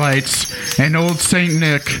Christmas lights and old Saint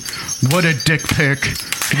Nick, what a dick pic.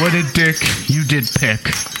 What a dick you did pick.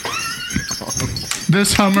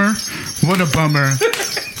 This Hummer, what a bummer.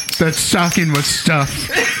 That stocking was stuff.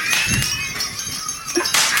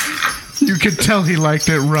 You could tell he liked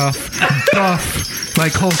it rough, buff,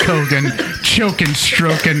 like Hulk Hogan, choking,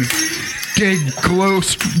 stroking.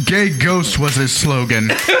 Gay ghost was his slogan.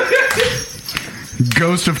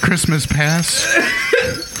 Ghost of Christmas Past,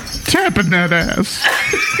 tapping that ass.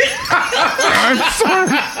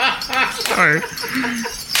 I'm sorry.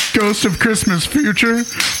 Ghost of Christmas Future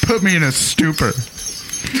put me in a stupor.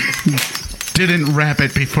 Didn't wrap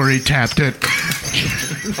it before he tapped it.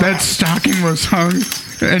 That stocking was hung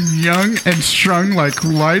and young and strung like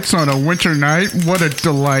lights on a winter night. What a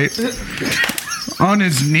delight. On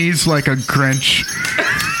his knees like a Grinch.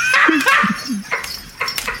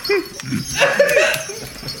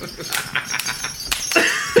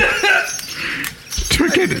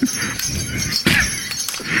 Took it.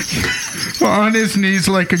 On his knees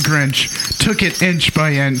like a Grinch. Took it inch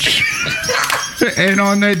by inch. And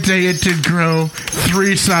on that day it did grow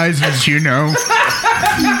 3 sizes, you know.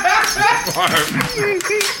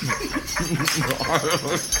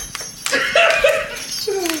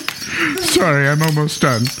 Sorry, I'm almost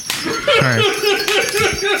done. Sorry.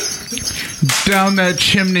 Down that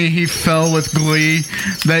chimney he fell with glee.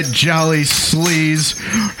 That jolly sleaze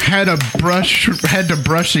had to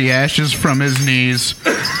brush the ashes from his knees.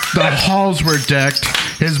 The halls were decked.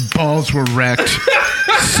 His balls were wrecked.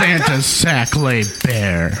 Santa's sack lay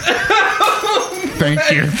bare. Thank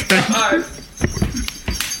you.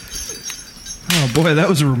 Oh boy, that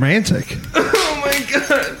was romantic. Oh my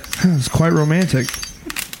god. That was quite romantic.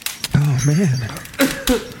 Oh man.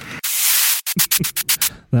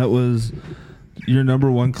 That was your number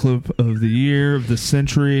one clip of the year, of the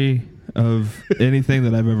century, of anything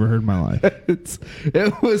that I've ever heard in my life.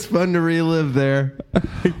 It was fun to relive there.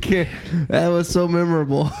 That was so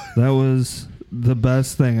memorable. That was the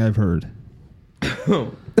best thing I've heard.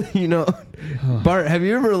 You know, Bart, have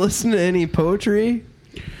you ever listened to any poetry?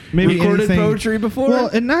 Maybe recorded anything, poetry before? Well,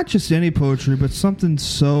 and not just any poetry, but something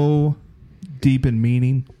so deep in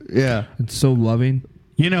meaning. Yeah. And so loving.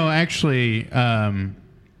 You know, actually, I'm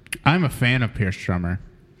a fan of Pierce Drummer.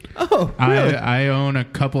 Oh, really? I own a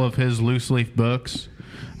couple of his loose leaf books.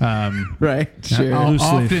 Right, sure.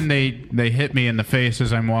 Often they hit me in the face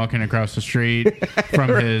as I'm walking across the street from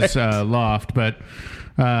his loft. But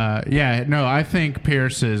yeah, no, I think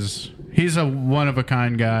Pierce he's a one of a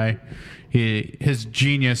kind guy. His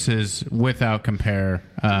genius is without compare.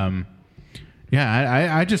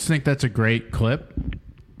 Yeah, I just think that's a great clip.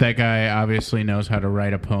 That guy obviously knows how to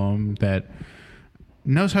write a poem that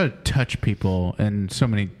knows how to touch people in so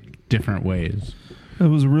many different ways. It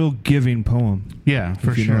was a real giving poem. Yeah,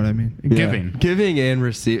 for you sure. know what I mean? Giving. Giving and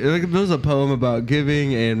receiving. There was a poem about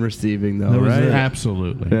giving and receiving, though, That was right? it.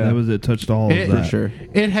 Absolutely. Yeah. That was it. Touched all of that. For sure.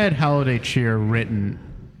 It had holiday cheer written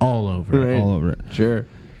all over it. Right. All over it. Sure.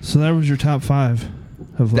 So that was your top 5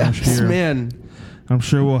 of last year. Man. I'm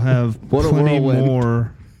sure we'll have What a plenty whirlwind.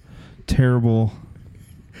 more terrible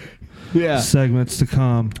segments to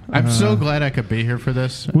come. I'm so glad I could be here for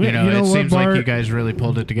this. You You know, know it what, seems like Bart? you guys really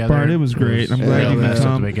pulled it together. Bart, it was great. I'm glad really you could messed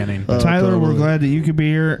come. at the beginning. Tyler, we're totally. glad that you could be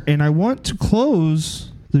here. And I want to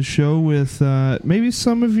close the show with maybe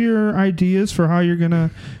some of your ideas for how you're going to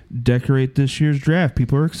decorate this year's draft.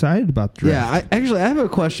 People are excited about the draft. Yeah, I have a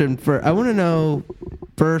question. I want to know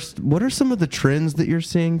first, what are some of the trends that you're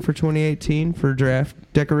seeing for 2018 for draft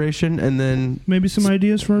decoration, and then maybe some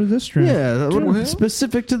ideas for this draft. Yeah, Well,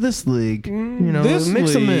 specific to this league. You know, this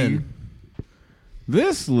mix them league- in.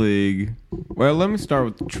 This league, well, let me start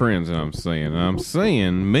with the trends that I'm seeing. I'm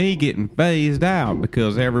seeing me getting phased out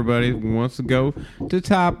because everybody wants to go to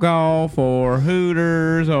Topgolf or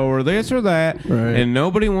Hooters or this or that, Right. and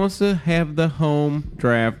nobody wants to have the home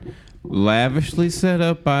draft lavishly set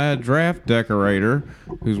up by a draft decorator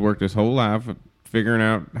who's worked his whole life figuring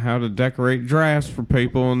out how to decorate drafts for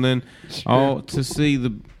people, and then all to see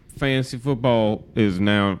the fantasy football is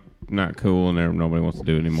now not cool and nobody wants to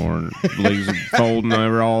do it anymore, and leagues are folding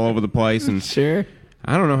over all over the place, and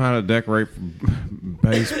I don't know how to decorate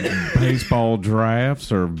baseball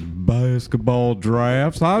drafts or basketball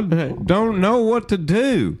drafts. I don't know what to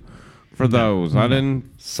do for those. I didn't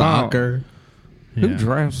Soccer. Who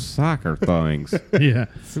drafts soccer things? Yeah.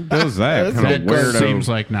 Who does that? Kind of weirdo. Seems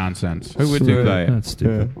like nonsense. Who would do that? That's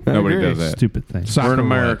stupid. Yeah. Nobody I agree. does that. Stupid thing. We're in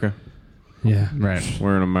America. Yeah. Right.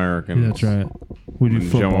 We're an American. Yeah, that's right. We do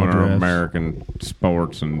football Enjoying our drafts. American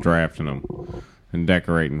sports and drafting them and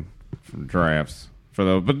decorating for drafts for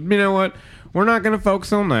those. But you know what? We're not going to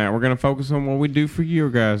focus on that. We're going to focus on what we do for your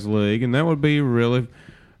guys' league, and that would be really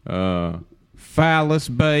phallus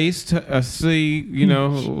based. I see, you know,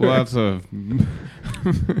 lots of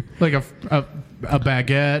Like a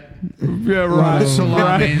baguette. yeah, right,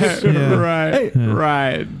 Salamis. right, Yeah. right, Yeah.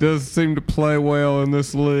 right. Does seem to play well in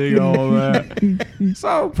this league. All that.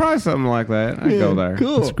 So probably something like that. I go there.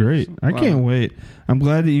 Cool. That's great. I Wow. can't wait. I'm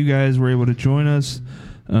glad that you guys were able to join us.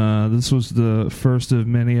 This was the first of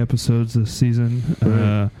many episodes this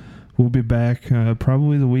season. We'll be back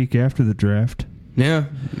probably the week after the draft. Yeah.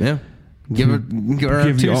 Give our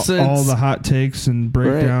Give you 2 cents. all the hot takes and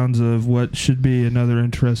breakdowns of what should be another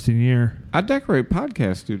interesting year. I decorate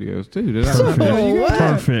podcast studios too. Did I? Perfect.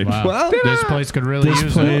 Perfect. Wow. Well, this place could really This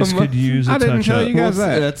use place it. could use a I didn't touch-up. tell you guys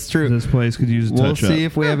that. That's true. This place could use a We'll touch-up. see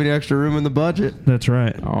if we have any extra room in the budget. That's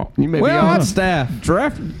right. Oh. You may be Well, on I'd staff.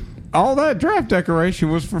 Draft. All that draft decoration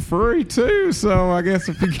was for free too. So I guess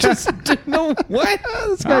if you just No, what?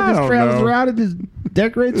 This guy just travels around and just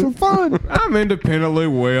decorates for fun. I'm independently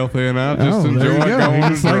wealthy and I just Oh, there enjoy you go. going He to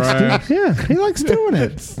just likes draft. he likes doing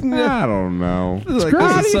it. I don't know. Like, Why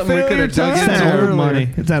this do is you something we feel could your have dug time? It's into that old earlier. money.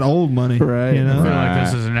 It's that old money. Right. You I feel know? like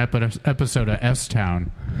this is an episode of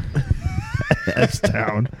S-Town.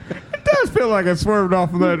 S-Town. It does feel like it swerved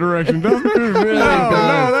off in that direction, doesn't it?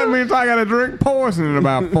 No, that means I got to drink poison in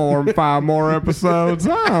about 4 or 5 more episodes.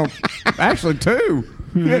 Oh, actually 2.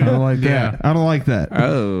 I don't like that. Yeah. I don't like that.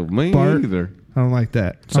 Oh, me Bart. either. I don't like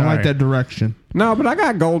that. I don't like Sorry. that direction. No, but I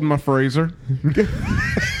got gold in my freezer.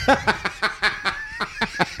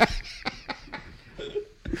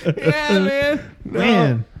 Yeah, man.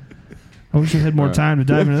 Man. I wish we had more time to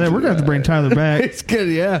dive into that. We're going to have to bring Tyler back It's good,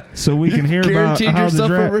 yeah. so we can hear about Guaranteed how the yourself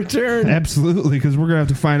a draft. return. Absolutely, because we're going to have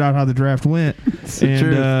to find out how the draft went.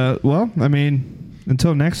 And, well, I mean,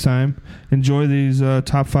 until next time, enjoy these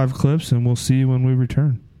top 5 clips, and we'll see you when we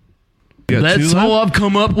return. That's all I've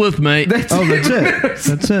come up with, mate. That's it.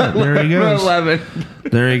 That's it. There he goes. 11.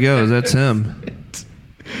 There he goes. That's him.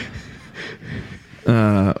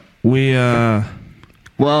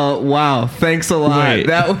 Well, wow. Thanks a lot. Wait.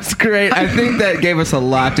 That was great. I think that gave us a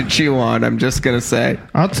lot to chew on, I'm just going to say.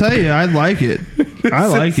 I'll tell you, I like it. I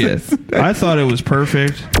like it. I thought it was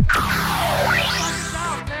perfect.